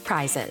serious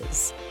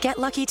prizes. Get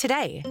lucky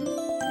today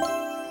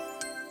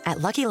at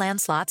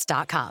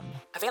LuckyLandSlots.com.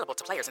 Available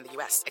to players in the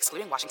U.S.,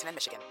 excluding Washington and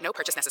Michigan. No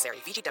purchase necessary.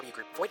 VGW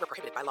Group. Void where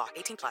prohibited by law.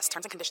 18+.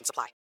 Terms and conditions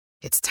apply.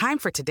 It's time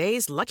for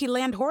today's Lucky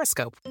Land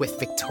horoscope with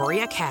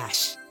Victoria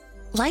Cash.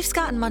 Life's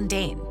gotten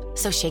mundane,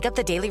 so shake up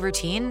the daily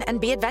routine and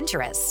be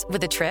adventurous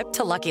with a trip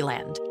to Lucky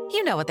Land.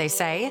 You know what they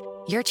say.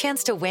 Your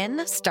chance to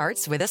win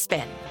starts with a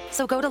spin.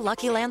 So go to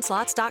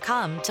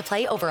LuckyLandSlots.com to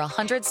play over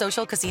 100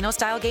 social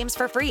casino-style games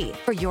for free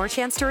for your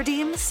chance to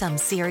redeem some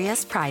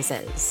serious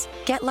prizes.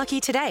 Get lucky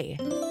today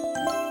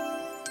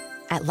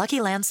at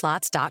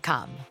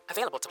LuckyLandSlots.com.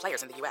 Available to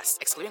players in the U.S.,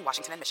 excluding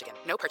Washington and Michigan.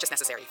 No purchase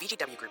necessary.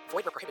 VGW Group.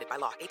 Void where prohibited by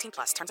law. 18+.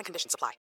 Terms and conditions apply.